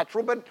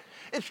supernatural, but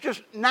it's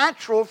just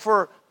natural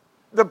for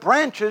the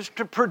branches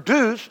to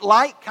produce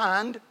like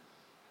kind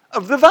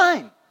of the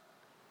vine.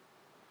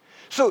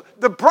 So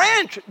the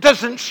branch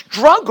doesn't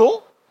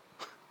struggle.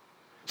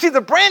 See,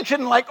 the branch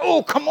isn't like,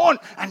 oh, come on,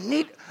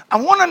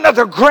 I want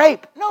another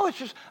grape. No, it's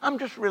just, I'm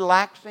just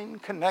relaxing,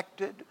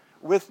 connected,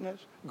 witness.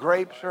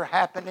 Grapes are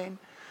happening.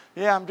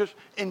 Yeah, I'm just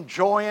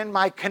enjoying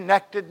my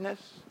connectedness.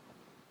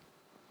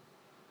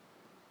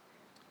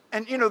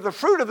 And, you know, the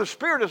fruit of the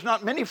Spirit is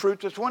not many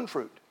fruits, it's one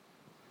fruit.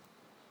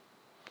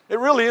 It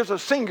really is a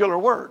singular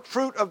word.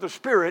 Fruit of the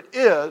Spirit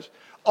is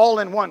all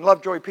in one.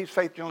 Love, joy, peace,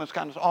 faith, gentleness,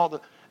 kindness, all the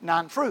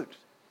 9 fruits.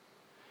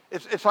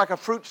 It's like a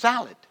fruit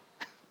salad.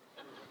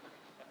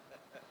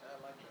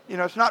 You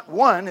know, it's not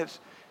one,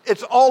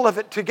 it's all of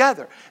it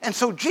together. And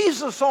so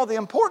Jesus saw the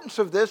importance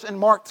of this in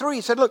Mark 3.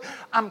 He said, look,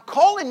 I'm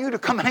calling you to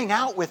come hang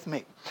out with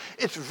me.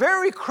 It's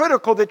very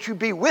critical that you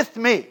be with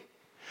me.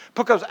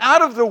 Because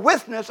out of the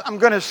witness, I'm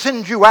going to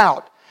send you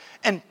out.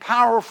 And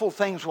powerful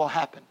things will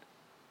happen.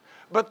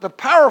 But the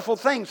powerful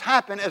things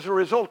happen as a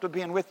result of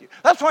being with you.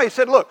 That's why he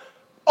said, look,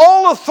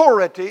 all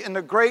authority in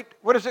the great,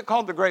 what is it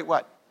called? The great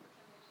what?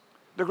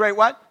 The great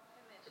what?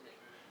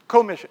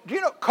 Commission. Do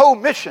you know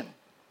commission?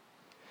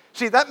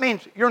 See, that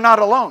means you're not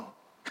alone.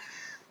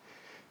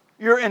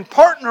 You're in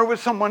partner with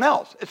someone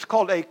else. It's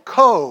called a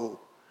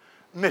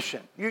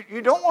co-mission.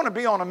 You don't want to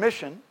be on a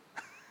mission.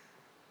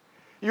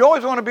 You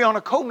always want to be on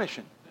a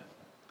co-mission.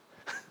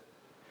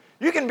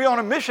 You can be on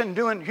a mission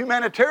doing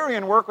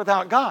humanitarian work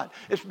without God.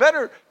 It's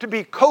better to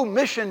be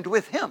co-missioned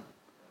with Him.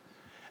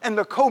 And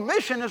the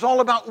co-mission is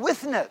all about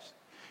witness.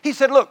 He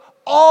said, look,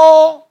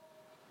 all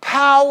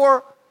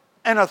power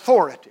and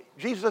authority,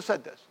 Jesus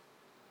said this,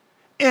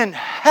 in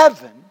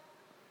heaven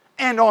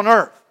and on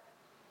earth,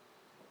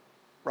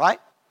 right,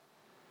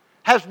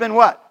 has been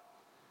what?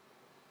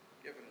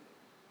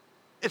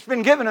 It's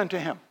been given unto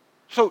Him.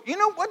 So, you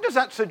know, what does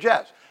that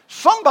suggest?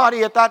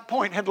 Somebody at that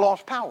point had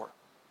lost power.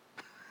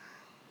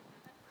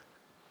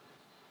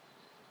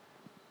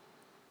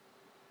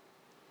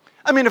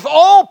 I mean, if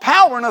all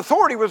power and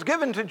authority was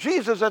given to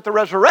Jesus at the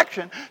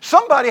resurrection,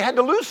 somebody had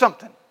to lose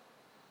something.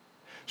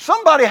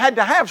 Somebody had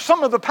to have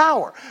some of the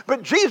power.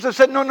 But Jesus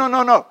said,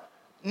 no.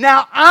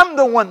 Now I'm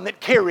the one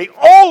that carry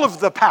all of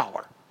the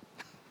power.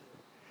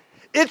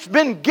 It's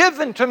been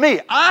given to me.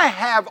 I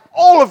have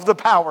all of the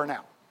power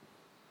now.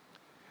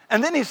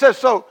 And then he says,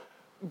 so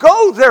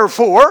go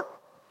therefore,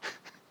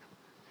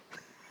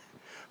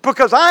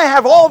 because I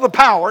have all the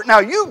power. Now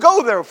you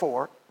go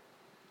therefore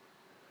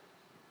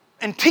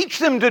and teach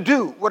them to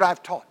do what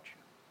I've taught you.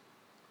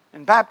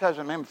 And baptize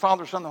them in the name of the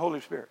Father, Son, and the Holy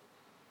Spirit.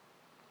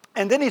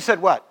 And then he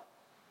said what?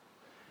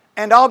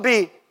 And I'll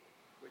be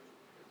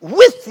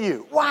with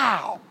you.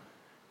 Wow.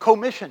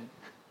 Commission.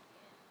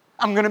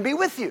 I'm going to be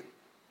with you.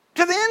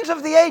 To the ends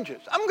of the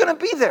ages. I'm going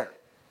to be there.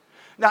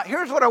 Now,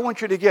 here's what I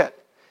want you to get.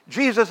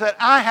 Jesus said,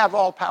 I have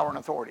all power and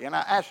authority. And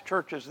I ask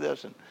churches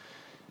this, and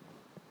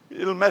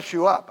it'll mess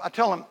you up. I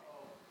tell them,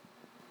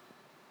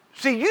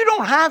 see, you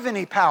don't have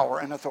any power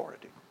and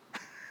authority.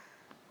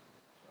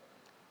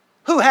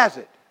 Who has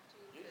it?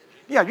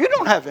 Yeah, you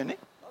don't have any.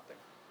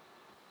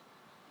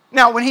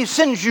 Now, when He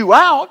sends you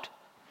out,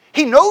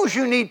 He knows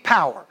you need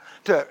power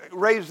to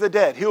raise the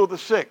dead, heal the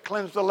sick,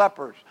 cleanse the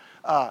lepers,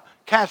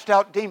 cast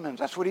out demons.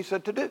 That's what He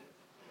said to do.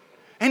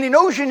 And He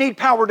knows you need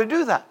power to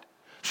do that.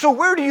 So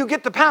where do you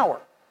get the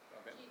power?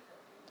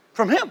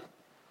 From Him.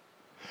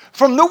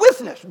 From the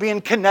witness,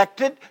 being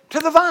connected to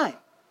the vine.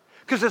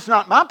 Because it's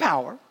not my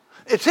power,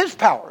 it's His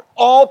power.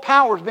 All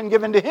power has been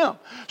given to Him.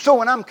 So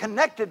when I'm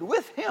connected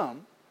with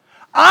Him,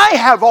 I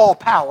have all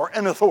power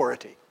and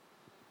authority.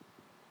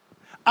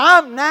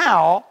 I'm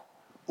now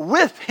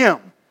with Him.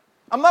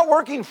 I'm not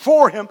working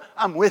for Him,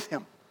 I'm with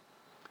Him.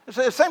 It's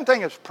the same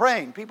thing as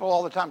praying. People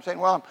all the time saying,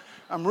 well,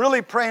 I'm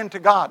really praying to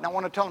God. And I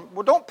want to tell them,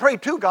 well, don't pray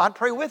to God,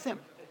 pray with Him.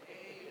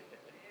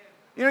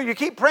 You know, you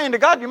keep praying to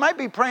God, you might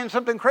be praying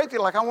something crazy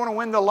like, I want to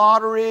win the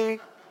lottery.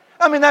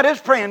 I mean, that is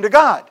praying to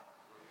God.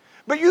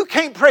 But you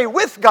can't pray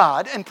with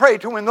God and pray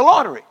to win the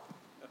lottery.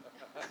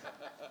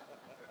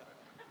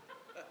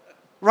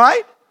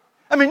 Right?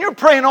 I mean, you're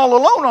praying all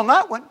alone on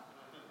that one.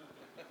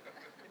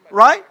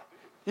 Right?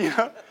 You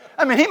know?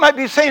 I mean, He might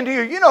be saying to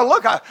you, you know,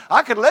 look,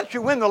 I could let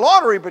you win the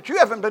lottery, but you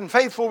haven't been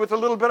faithful with the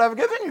little bit I've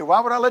given you.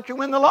 Why would I let you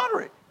win the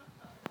lottery?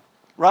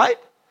 Right?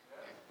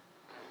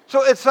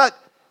 So it's that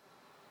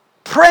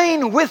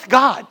praying with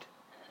God.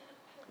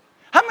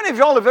 How many of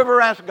y'all have ever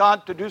asked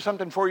God to do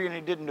something for you and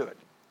He didn't do it?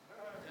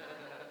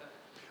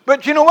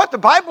 But you know what? The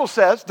Bible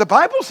says,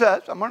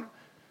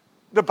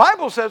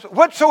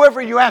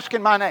 whatsoever you ask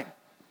in my name,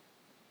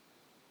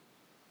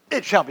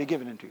 it shall be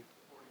given unto you.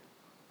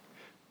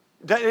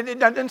 It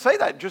didn't say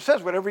that. It just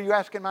says, whatever you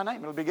ask in my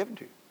name, it'll be given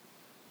to you.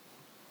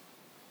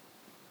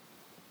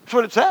 That's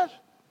what it says.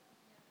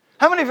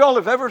 How many of y'all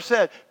have ever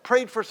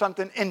prayed for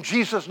something in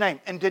Jesus' name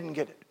and didn't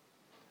get it?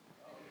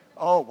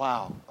 Oh,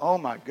 wow. Oh,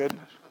 my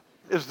goodness.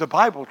 Is the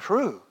Bible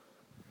true?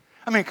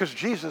 I mean, because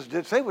Jesus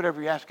did say,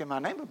 whatever you ask in my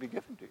name will be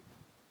given to you.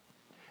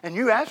 And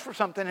you asked for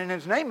something in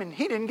His name and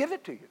He didn't give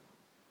it to you.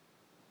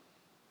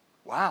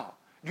 Wow.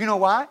 Do you know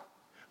why?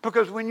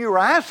 Because when you were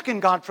asking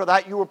God for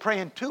that, you were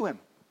praying to Him.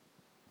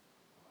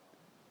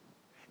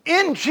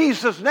 In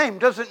Jesus' name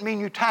doesn't mean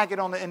you tag it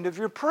on the end of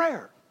your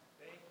prayer.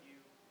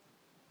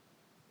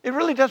 It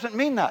really doesn't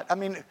mean that. I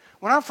mean,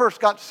 when I first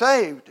got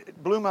saved,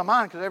 it blew my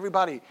mind because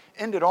everybody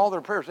ended all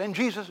their prayers in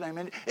Jesus' name.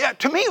 And yeah,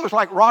 to me, it was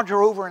like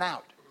Roger over and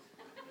out.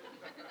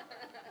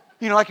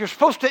 You know, like you're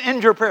supposed to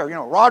end your prayer. You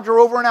know, Roger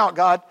over and out,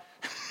 God.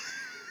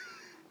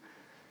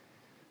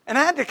 And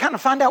I had to kind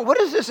of find out, what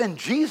does this in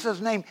Jesus'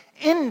 name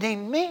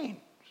ending mean?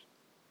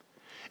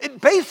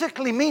 It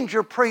basically means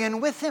you're praying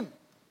with Him,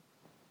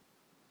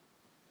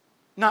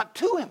 not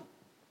to Him.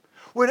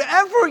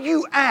 Whatever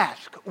you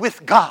ask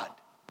with God,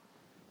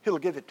 He'll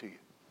give it to you.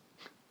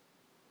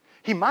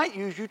 He might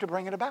use you to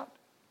bring it about.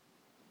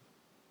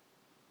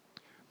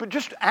 But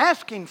just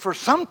asking for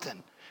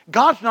something,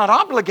 God's not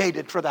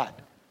obligated for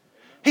that.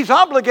 He's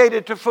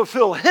obligated to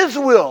fulfill His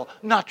will,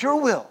 not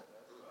your will.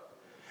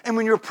 And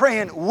when you're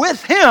praying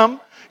with Him,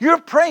 you're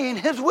praying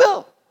His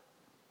will.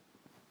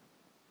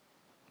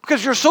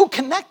 Because you're so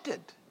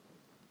connected.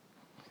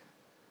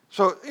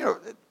 So, you know,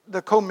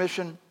 the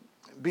commission,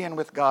 being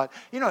with God.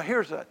 You know,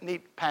 here's a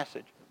neat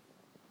passage.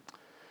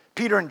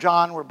 Peter and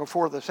John were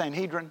before the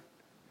Sanhedrin.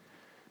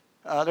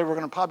 They were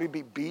going to probably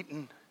be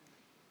beaten.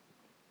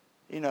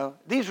 You know,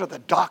 these are the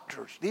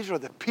doctors. These are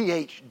the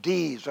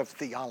PhDs of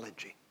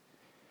theology.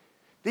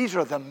 These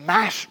are the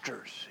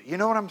masters. You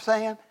know what I'm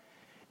saying?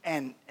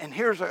 And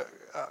here's a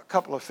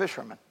couple of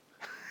fishermen.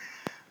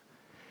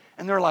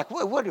 And they're like,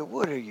 what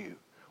are you?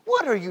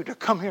 What are you to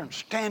come here and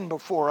stand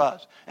before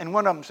us? And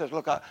one of them says,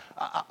 look,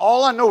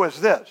 all I know is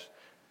this.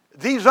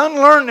 These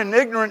unlearned and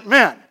ignorant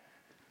men,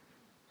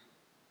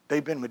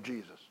 they've been with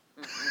Jesus.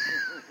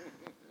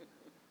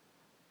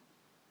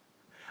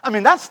 I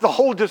mean, that's the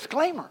whole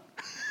disclaimer.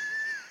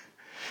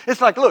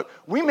 It's like, look,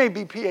 we may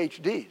be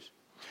PhDs,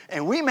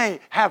 and we may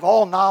have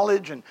all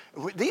knowledge, and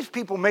these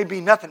people may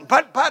be nothing.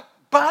 But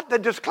the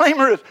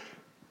disclaimer is,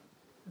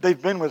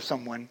 they've been with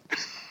someone.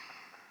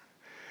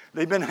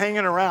 They've been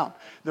hanging around.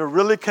 They're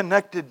really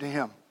connected to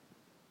Him.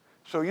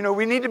 So, you know,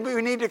 we need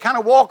to kind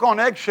of walk on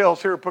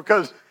eggshells here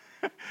because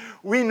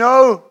we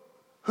know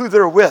who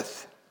they're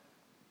with.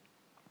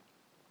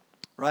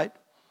 Right?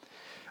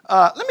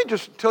 Let me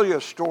just tell you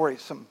a story,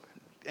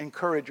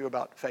 encourage you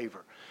about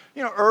favor.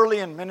 You know, early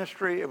in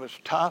ministry, it was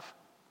tough.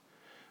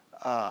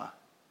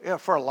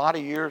 For a lot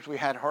of years, we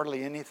had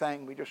hardly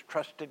anything. We just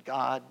trusted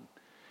God.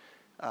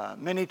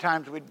 Many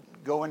times we'd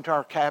go into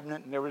our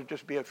cabinet and there would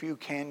just be a few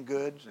canned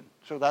goods, and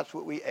so that's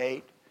what we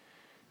ate.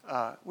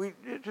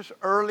 Just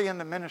early in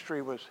the ministry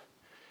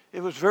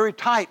it was very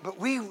tight, but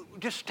we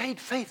just stayed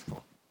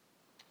faithful.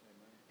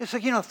 It's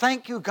like, you know,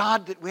 thank you,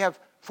 God, that we have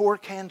 4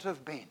 cans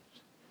of beans,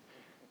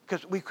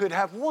 because we could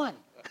have 1,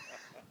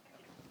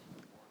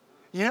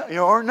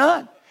 or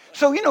none.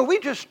 So, you know, we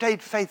just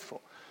stayed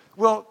faithful.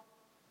 Well,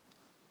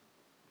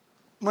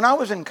 when I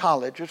was in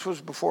college, this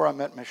was before I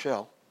met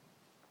Michelle.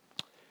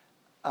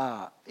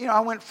 I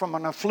went from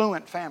an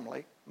affluent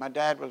family. My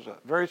dad was a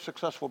very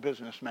successful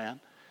businessman,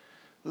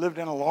 lived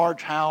in a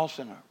large house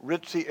in a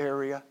ritzy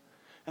area.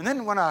 And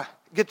then when I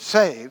get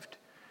saved,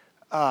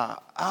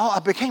 I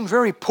became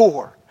very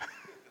poor.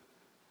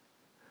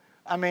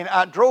 I mean,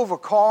 I drove a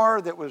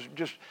car that was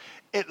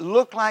it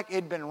looked like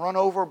it'd been run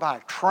over by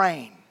a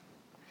train.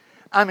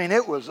 I mean,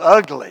 it was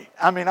ugly.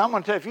 I mean, I'm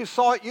going to tell you, if you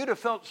saw it, you'd have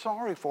felt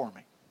sorry for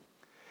me.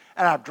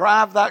 And I'd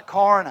drive that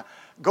car and I'd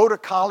go to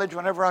college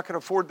whenever I could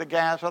afford the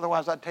gas.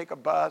 Otherwise, I'd take a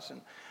bus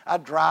and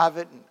I'd drive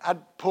it and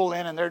I'd pull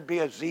in and there'd be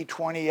a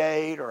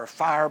Z28 or a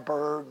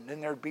Firebird, and then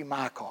there'd be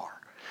my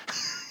car.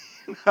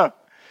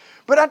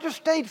 But I just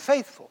stayed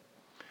faithful.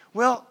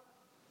 Well,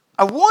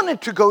 I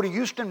wanted to go to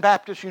Houston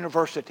Baptist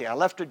University. I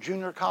left a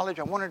junior college.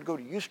 I wanted to go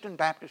to Houston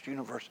Baptist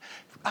University.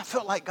 I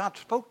felt like God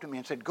spoke to me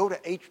and said, go to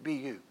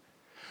HBU.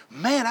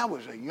 Man, I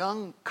was a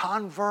young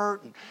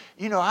convert. And,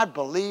 I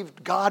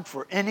believed God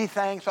for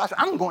anything. So I said,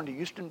 I'm going to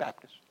Houston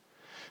Baptist.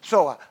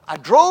 So I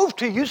drove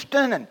to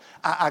Houston, and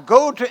I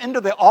go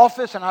into the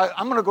office, and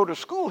I'm going to go to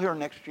school here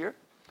next year,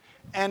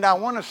 and I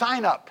want to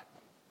sign up.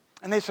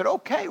 And they said,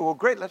 okay, well,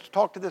 great, let's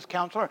talk to this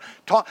counselor.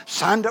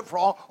 Signed up for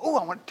all. Oh,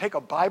 I want to take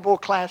a Bible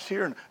class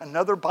here and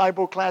another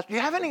Bible class. Do you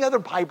have any other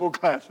Bible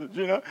classes,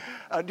 Do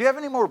you have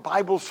any more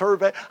Bible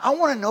survey? I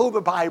want to know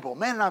the Bible.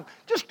 Man, I'm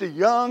just a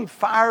young,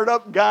 fired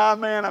up guy,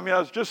 man. I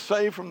was just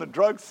saved from the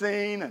drug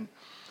scene. And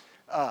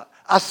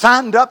I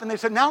signed up, and they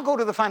said, now go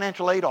to the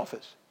financial aid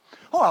office.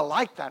 Oh, I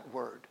like that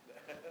word.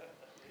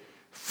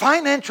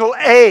 Financial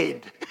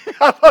aid.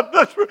 I thought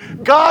that's where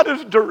God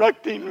is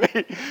directing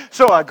me.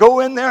 So I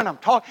go in there and I'm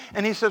talking,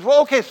 and he says,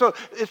 well, okay, so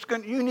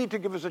you need to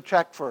give us a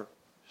check for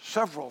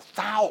several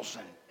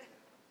thousand.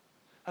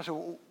 I said,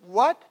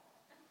 what?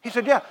 He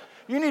said, yeah,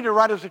 you need to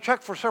write us a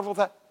check for several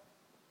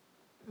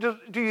thousand.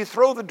 Do you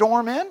throw the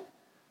dorm in?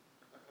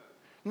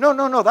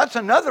 No, that's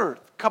another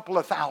couple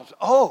of thousand.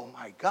 Oh,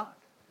 my God.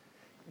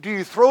 Do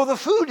you throw the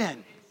food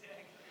in?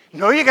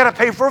 No, you got to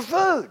pay for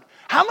food.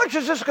 How much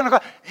is this going to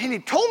cost? And he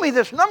told me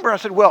this number. I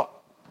said,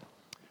 well,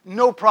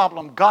 no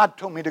problem. God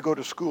told me to go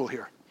to school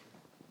here.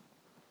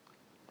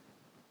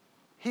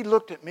 He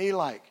looked at me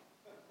like,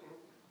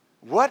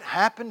 what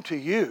happened to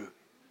you?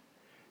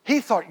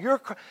 He thought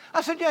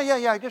I said,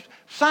 yeah, just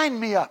sign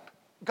me up.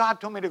 God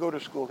told me to go to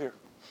school here.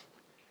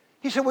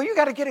 He said, well, you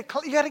got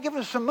to give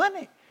us some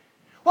money.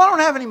 Well, I don't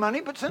have any money,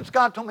 but since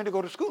God told me to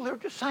go to school here,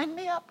 just sign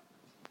me up.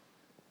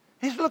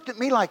 He looked at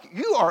me like,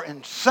 you are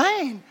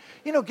insane.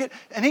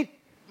 And he,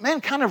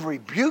 kind of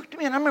rebuked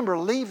me. And I remember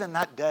leaving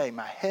that day,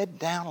 my head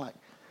down like,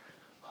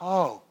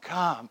 oh,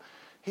 God,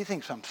 he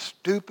thinks I'm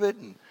stupid.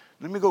 And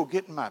let me go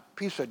get in my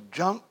piece of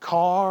junk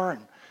car.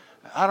 And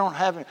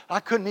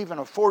I couldn't even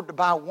afford to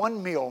buy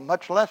one meal,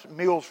 much less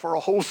meals for a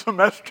whole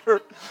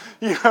semester.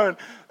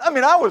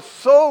 I was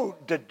so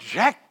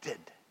dejected,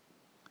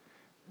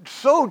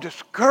 so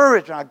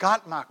discouraged. And I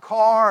got in my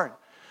car. And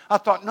I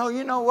thought, no,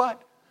 you know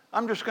what?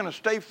 I'm just going to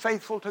stay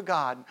faithful to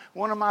God.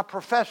 One of my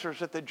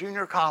professors at the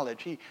junior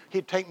college,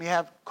 he'd take me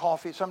have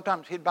coffee.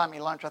 Sometimes he'd buy me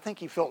lunch. I think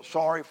he felt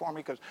sorry for me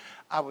because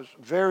I was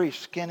very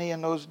skinny in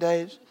those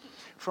days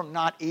from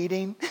not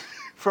eating,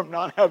 from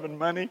not having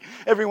money.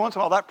 Every once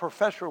in a while, that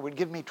professor would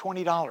give me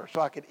 $20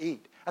 so I could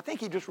eat. I think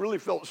he just really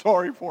felt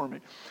sorry for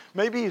me.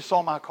 Maybe he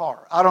saw my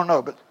car. I don't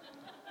know.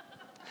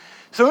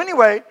 So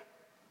anyway,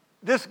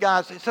 this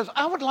guy says,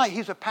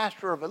 he's a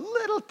pastor of a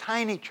little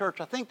tiny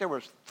church. I think there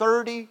was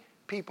 30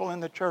 people in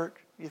the church,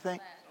 you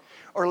think?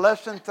 Or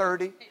less than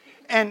 30.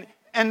 And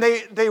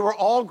they were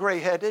all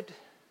gray-headed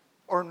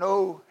or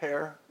no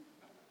hair.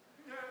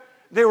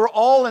 They were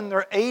all in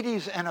their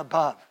 80s and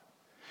above.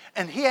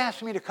 And he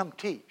asked me to come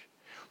teach.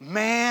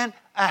 Man,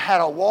 I had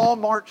a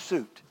Walmart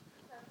suit.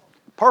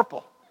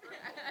 Purple.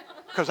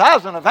 Because I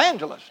was an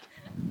evangelist.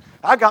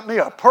 I got me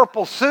a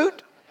purple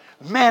suit.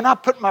 Man, I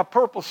put my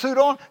purple suit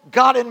on,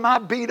 got in my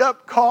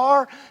beat-up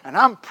car, and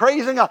I'm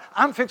praising God.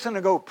 I'm fixing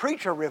to go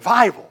preach a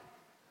revival.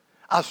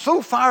 I was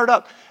so fired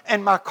up,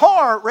 and my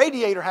car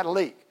radiator had a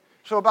leak.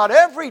 So about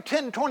every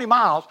 10, 20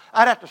 miles,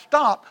 I'd have to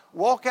stop,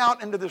 walk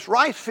out into this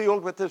rice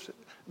field with this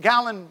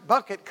gallon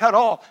bucket cut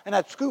off, and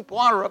I'd scoop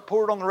water up,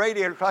 pour it on the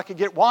radiator so I could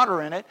get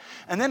water in it,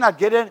 and then I'd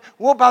get in.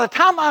 Well, by the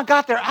time I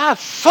got there, I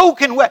was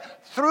soaking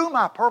wet through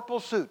my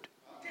purple suit.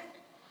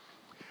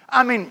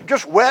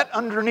 Just wet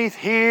underneath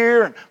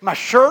here, and my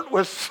shirt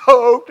was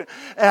soaked, and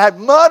I had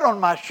mud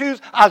on my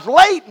shoes. I was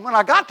late when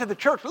I got to the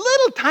church,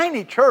 little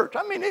tiny church.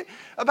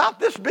 About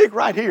this big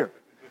right here,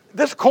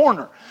 this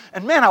corner.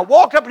 And man, I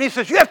walked up, and he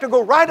says, you have to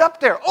go right up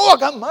there. Oh, I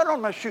got mud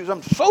on my shoes.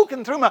 I'm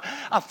soaking through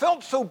I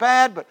felt so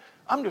bad, but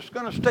I'm just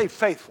going to stay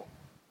faithful.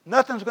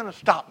 Nothing's going to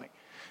stop me.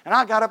 And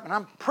I got up, and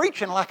I'm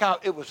preaching like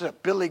it was a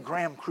Billy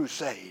Graham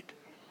crusade.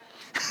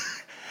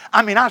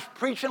 I was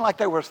preaching like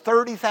there was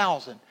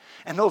 30,000.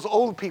 And those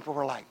old people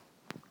were like,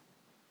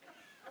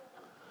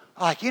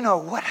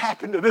 what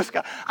happened to this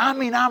guy?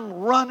 I'm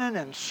running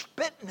and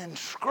spitting and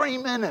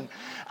screaming. And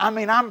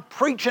I'm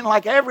preaching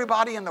like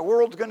everybody in the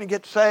world's going to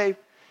get saved.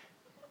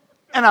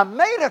 And I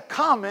made a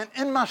comment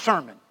in my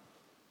sermon.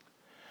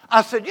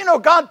 I said,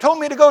 God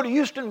told me to go to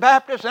Houston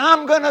Baptist, and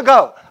I'm going to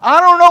go.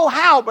 I don't know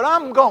how, but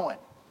I'm going.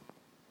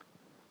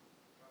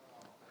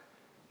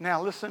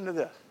 Now listen to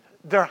this.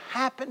 There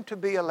happened to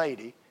be a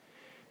lady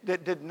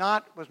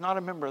that was not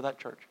a member of that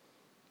church.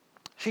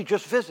 She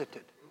just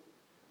visited.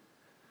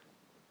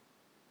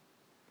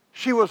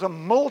 She was a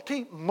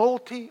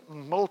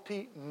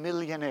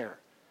multi-millionaire.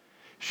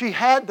 She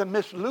had the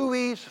Miss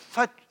Louise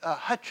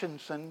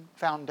Hutchinson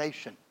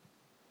Foundation.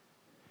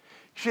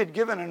 She had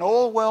given an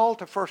oil well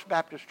to First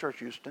Baptist Church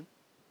Houston.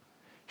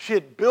 She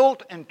had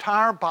built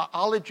entire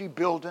biology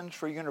buildings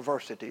for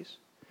universities.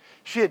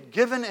 She had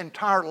given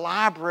entire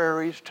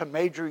libraries to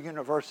major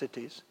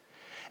universities.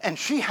 And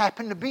she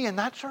happened to be in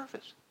that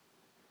service.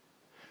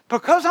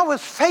 Because I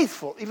was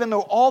faithful, even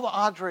though all the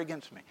odds were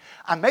against me.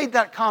 I made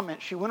that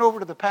comment. She went over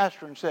to the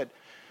pastor and said,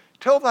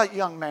 tell that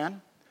young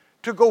man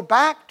to go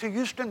back to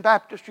Houston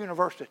Baptist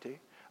University.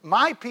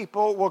 My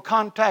people will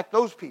contact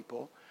those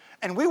people,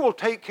 and we will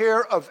take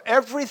care of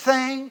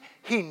everything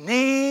he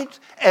needs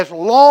as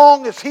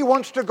long as he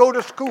wants to go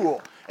to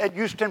school at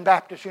Houston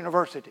Baptist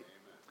University.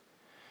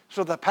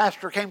 So the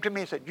pastor came to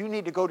me and said, you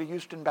need to go to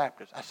Houston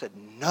Baptist. I said,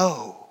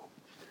 no.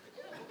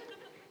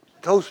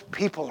 Those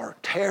people are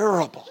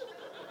terrible.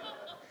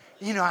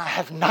 You know, I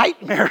have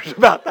nightmares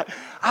about that.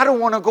 I don't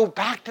want to go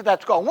back to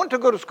that school. I want to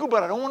go to school,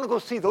 but I don't want to go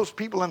see those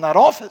people in that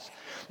office.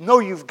 No,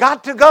 you've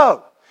got to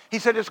go. He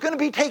said, it's going to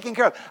be taken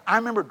care of. I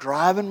remember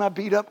driving my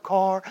beat-up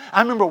car.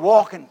 I remember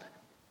walking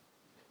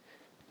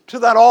to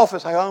that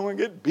office. I want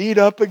to get beat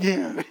up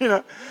again. You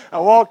know, I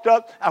walked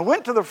up. I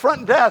went to the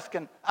front desk,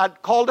 and I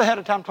called ahead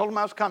of time, told them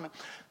I was coming.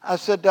 I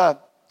said,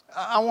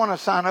 I want to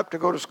sign up to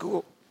go to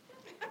school.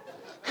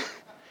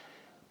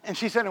 And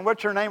she said, and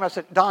what's your name? I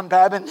said, Don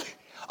Babin.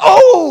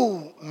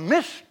 Oh,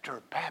 Mr.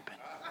 Babin.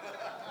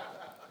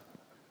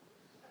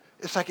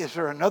 It's like, is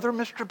there another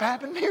Mr.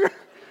 Babin here?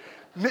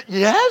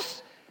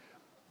 Yes?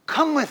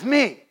 Come with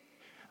me.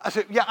 I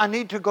said, yeah, I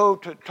need to go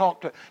to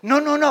talk to...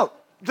 No.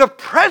 The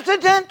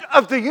president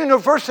of the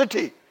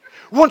university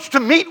wants to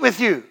meet with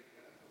you.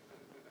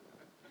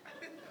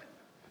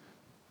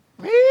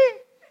 Me?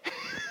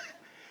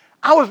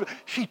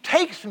 She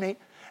takes me,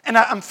 and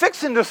I'm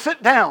fixing to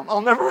sit down.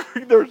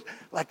 There's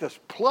like this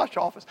plush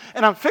office,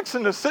 and I'm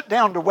fixing to sit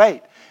down to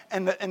wait.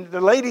 And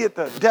the lady at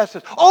the desk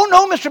says, oh,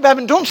 no, Mr.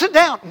 Babin, don't sit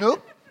down.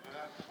 Nope.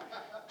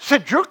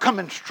 Said, you're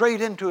coming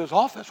straight into his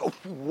office. Oh,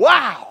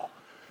 wow.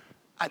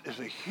 There's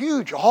a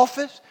huge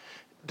office.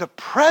 The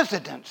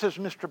president says,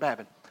 Mr.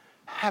 Babin,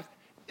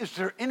 is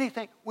there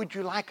anything, would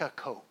you like a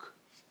Coke?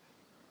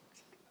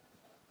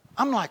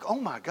 I'm like, oh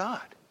my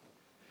God.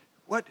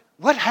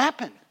 What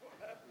happened?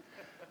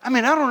 I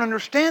mean, I don't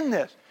understand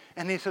this.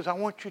 And he says, I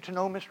want you to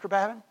know, Mr.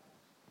 Babin,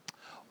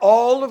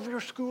 all of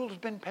your school has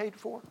been paid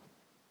for.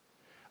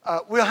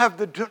 We'll have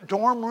the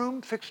dorm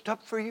room fixed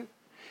up for you.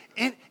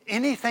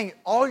 Anything,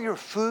 all your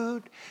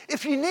food.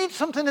 If you need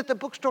something at the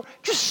bookstore,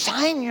 just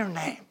sign your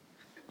name.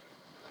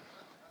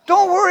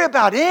 Don't worry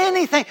about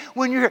anything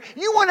when you're here.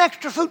 You want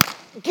extra food?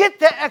 Get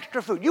the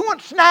extra food. You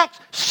want snacks?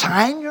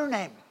 Sign your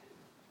name.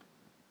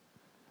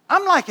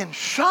 I'm like in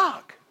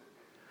shock.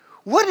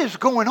 What is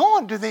going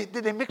on? Did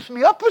they mix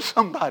me up with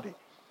somebody?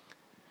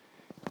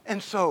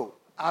 And so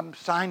I'm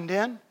signed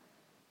in.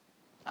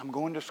 I'm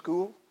going to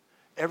school.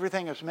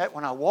 Everything is met.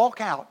 When I walk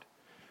out,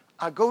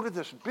 I go to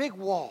this big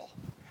wall.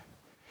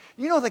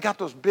 You know they got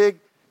those big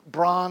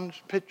bronze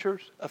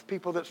pictures of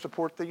people that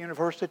support the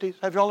universities?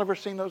 Have y'all ever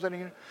seen those?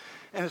 And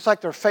it's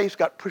like their face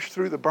got pushed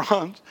through the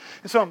bronze.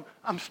 And so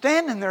I'm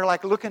standing there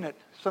like looking at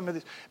some of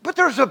these. But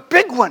there's a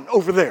big one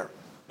over there.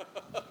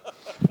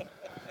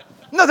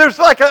 No, there's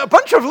like a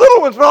bunch of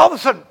little ones, but all of a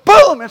sudden,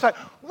 boom! It's like,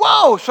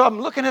 whoa! So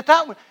I'm looking at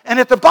that one. And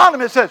at the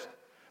bottom it says,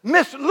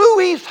 Miss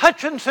Louise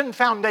Hutchinson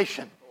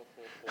Foundation.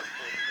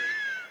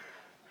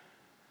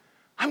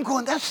 I'm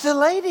going, that's the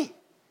lady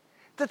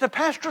that the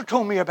pastor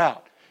told me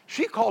about.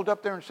 She called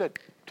up there and said,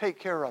 take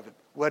care of it.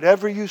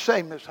 Whatever you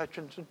say, Miss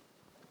Hutchinson.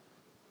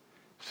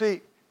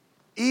 See,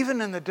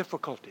 even in the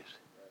difficulties,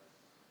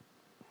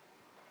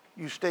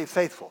 you stay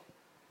faithful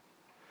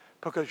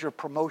because your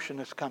promotion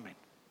is coming.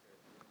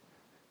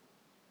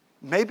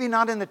 Maybe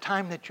not in the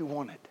time that you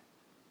want it.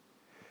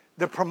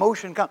 The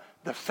promotion comes.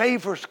 The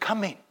favor's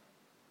coming.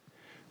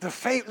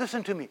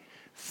 Listen to me.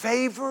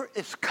 Favor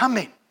is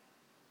coming.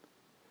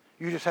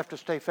 You just have to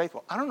stay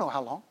faithful. I don't know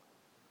how long.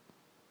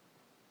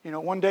 You know,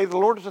 one day the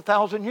Lord is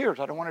 1,000 years.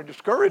 I don't want to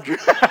discourage you.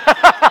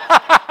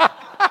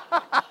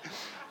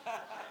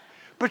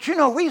 But you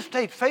know, we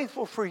stayed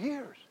faithful for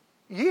years.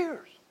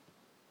 Years.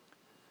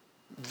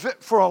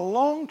 For a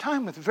long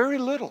time with very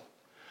little.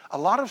 A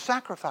lot of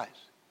sacrifice.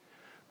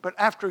 But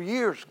after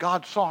years,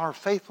 God saw our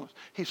faithfulness.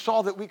 He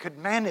saw that we could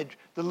manage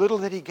the little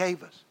that He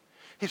gave us.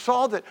 He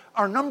saw that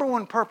our number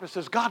one purpose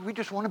is, God, we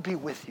just want to be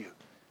with you.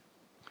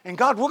 And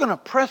God, we're going to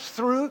press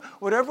through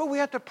whatever we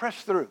have to press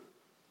through.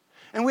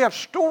 And we have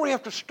story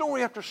after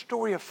story after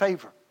story of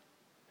favor.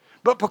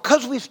 But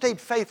because we stayed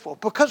faithful,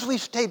 because we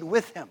stayed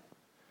with Him,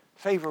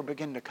 favor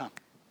began to come.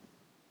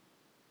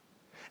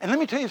 And let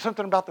me tell you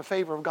something about the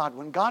favor of God.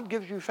 When God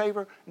gives you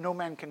favor, no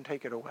man can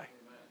take it away.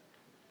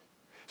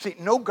 See,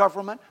 no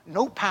government,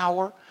 no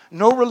power,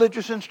 no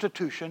religious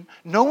institution,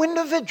 no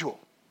individual.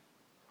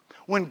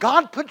 When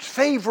God puts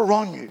favor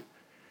on you,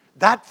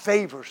 that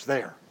favor's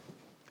there.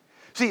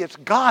 See, it's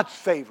God's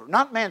favor,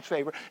 not man's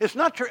favor. It's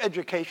not your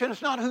education.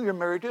 It's not who you're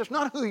married to. It's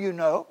not who you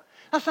know.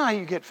 That's not how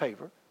you get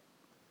favor.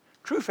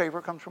 True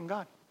favor comes from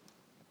God.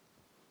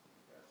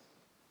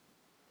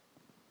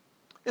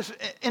 It's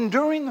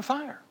enduring the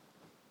fire.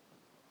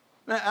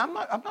 Now,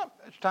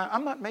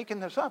 I'm not making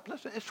this up.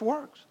 Listen, it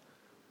works.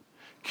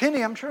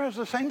 Kenny, I'm sure, has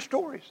the same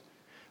stories.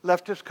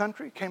 Left his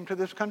country, came to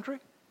this country.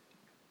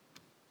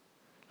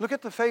 Look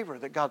at the favor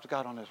that God's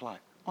got on his life,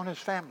 on his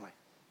family.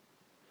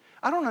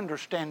 I don't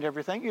understand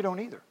everything. You don't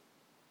either.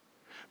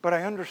 But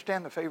I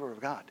understand the favor of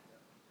God.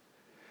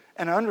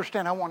 And I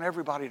understand I want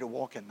everybody to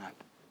walk in that.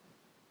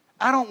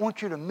 I don't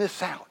want you to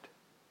miss out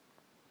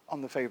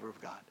on the favor of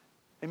God.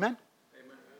 Amen?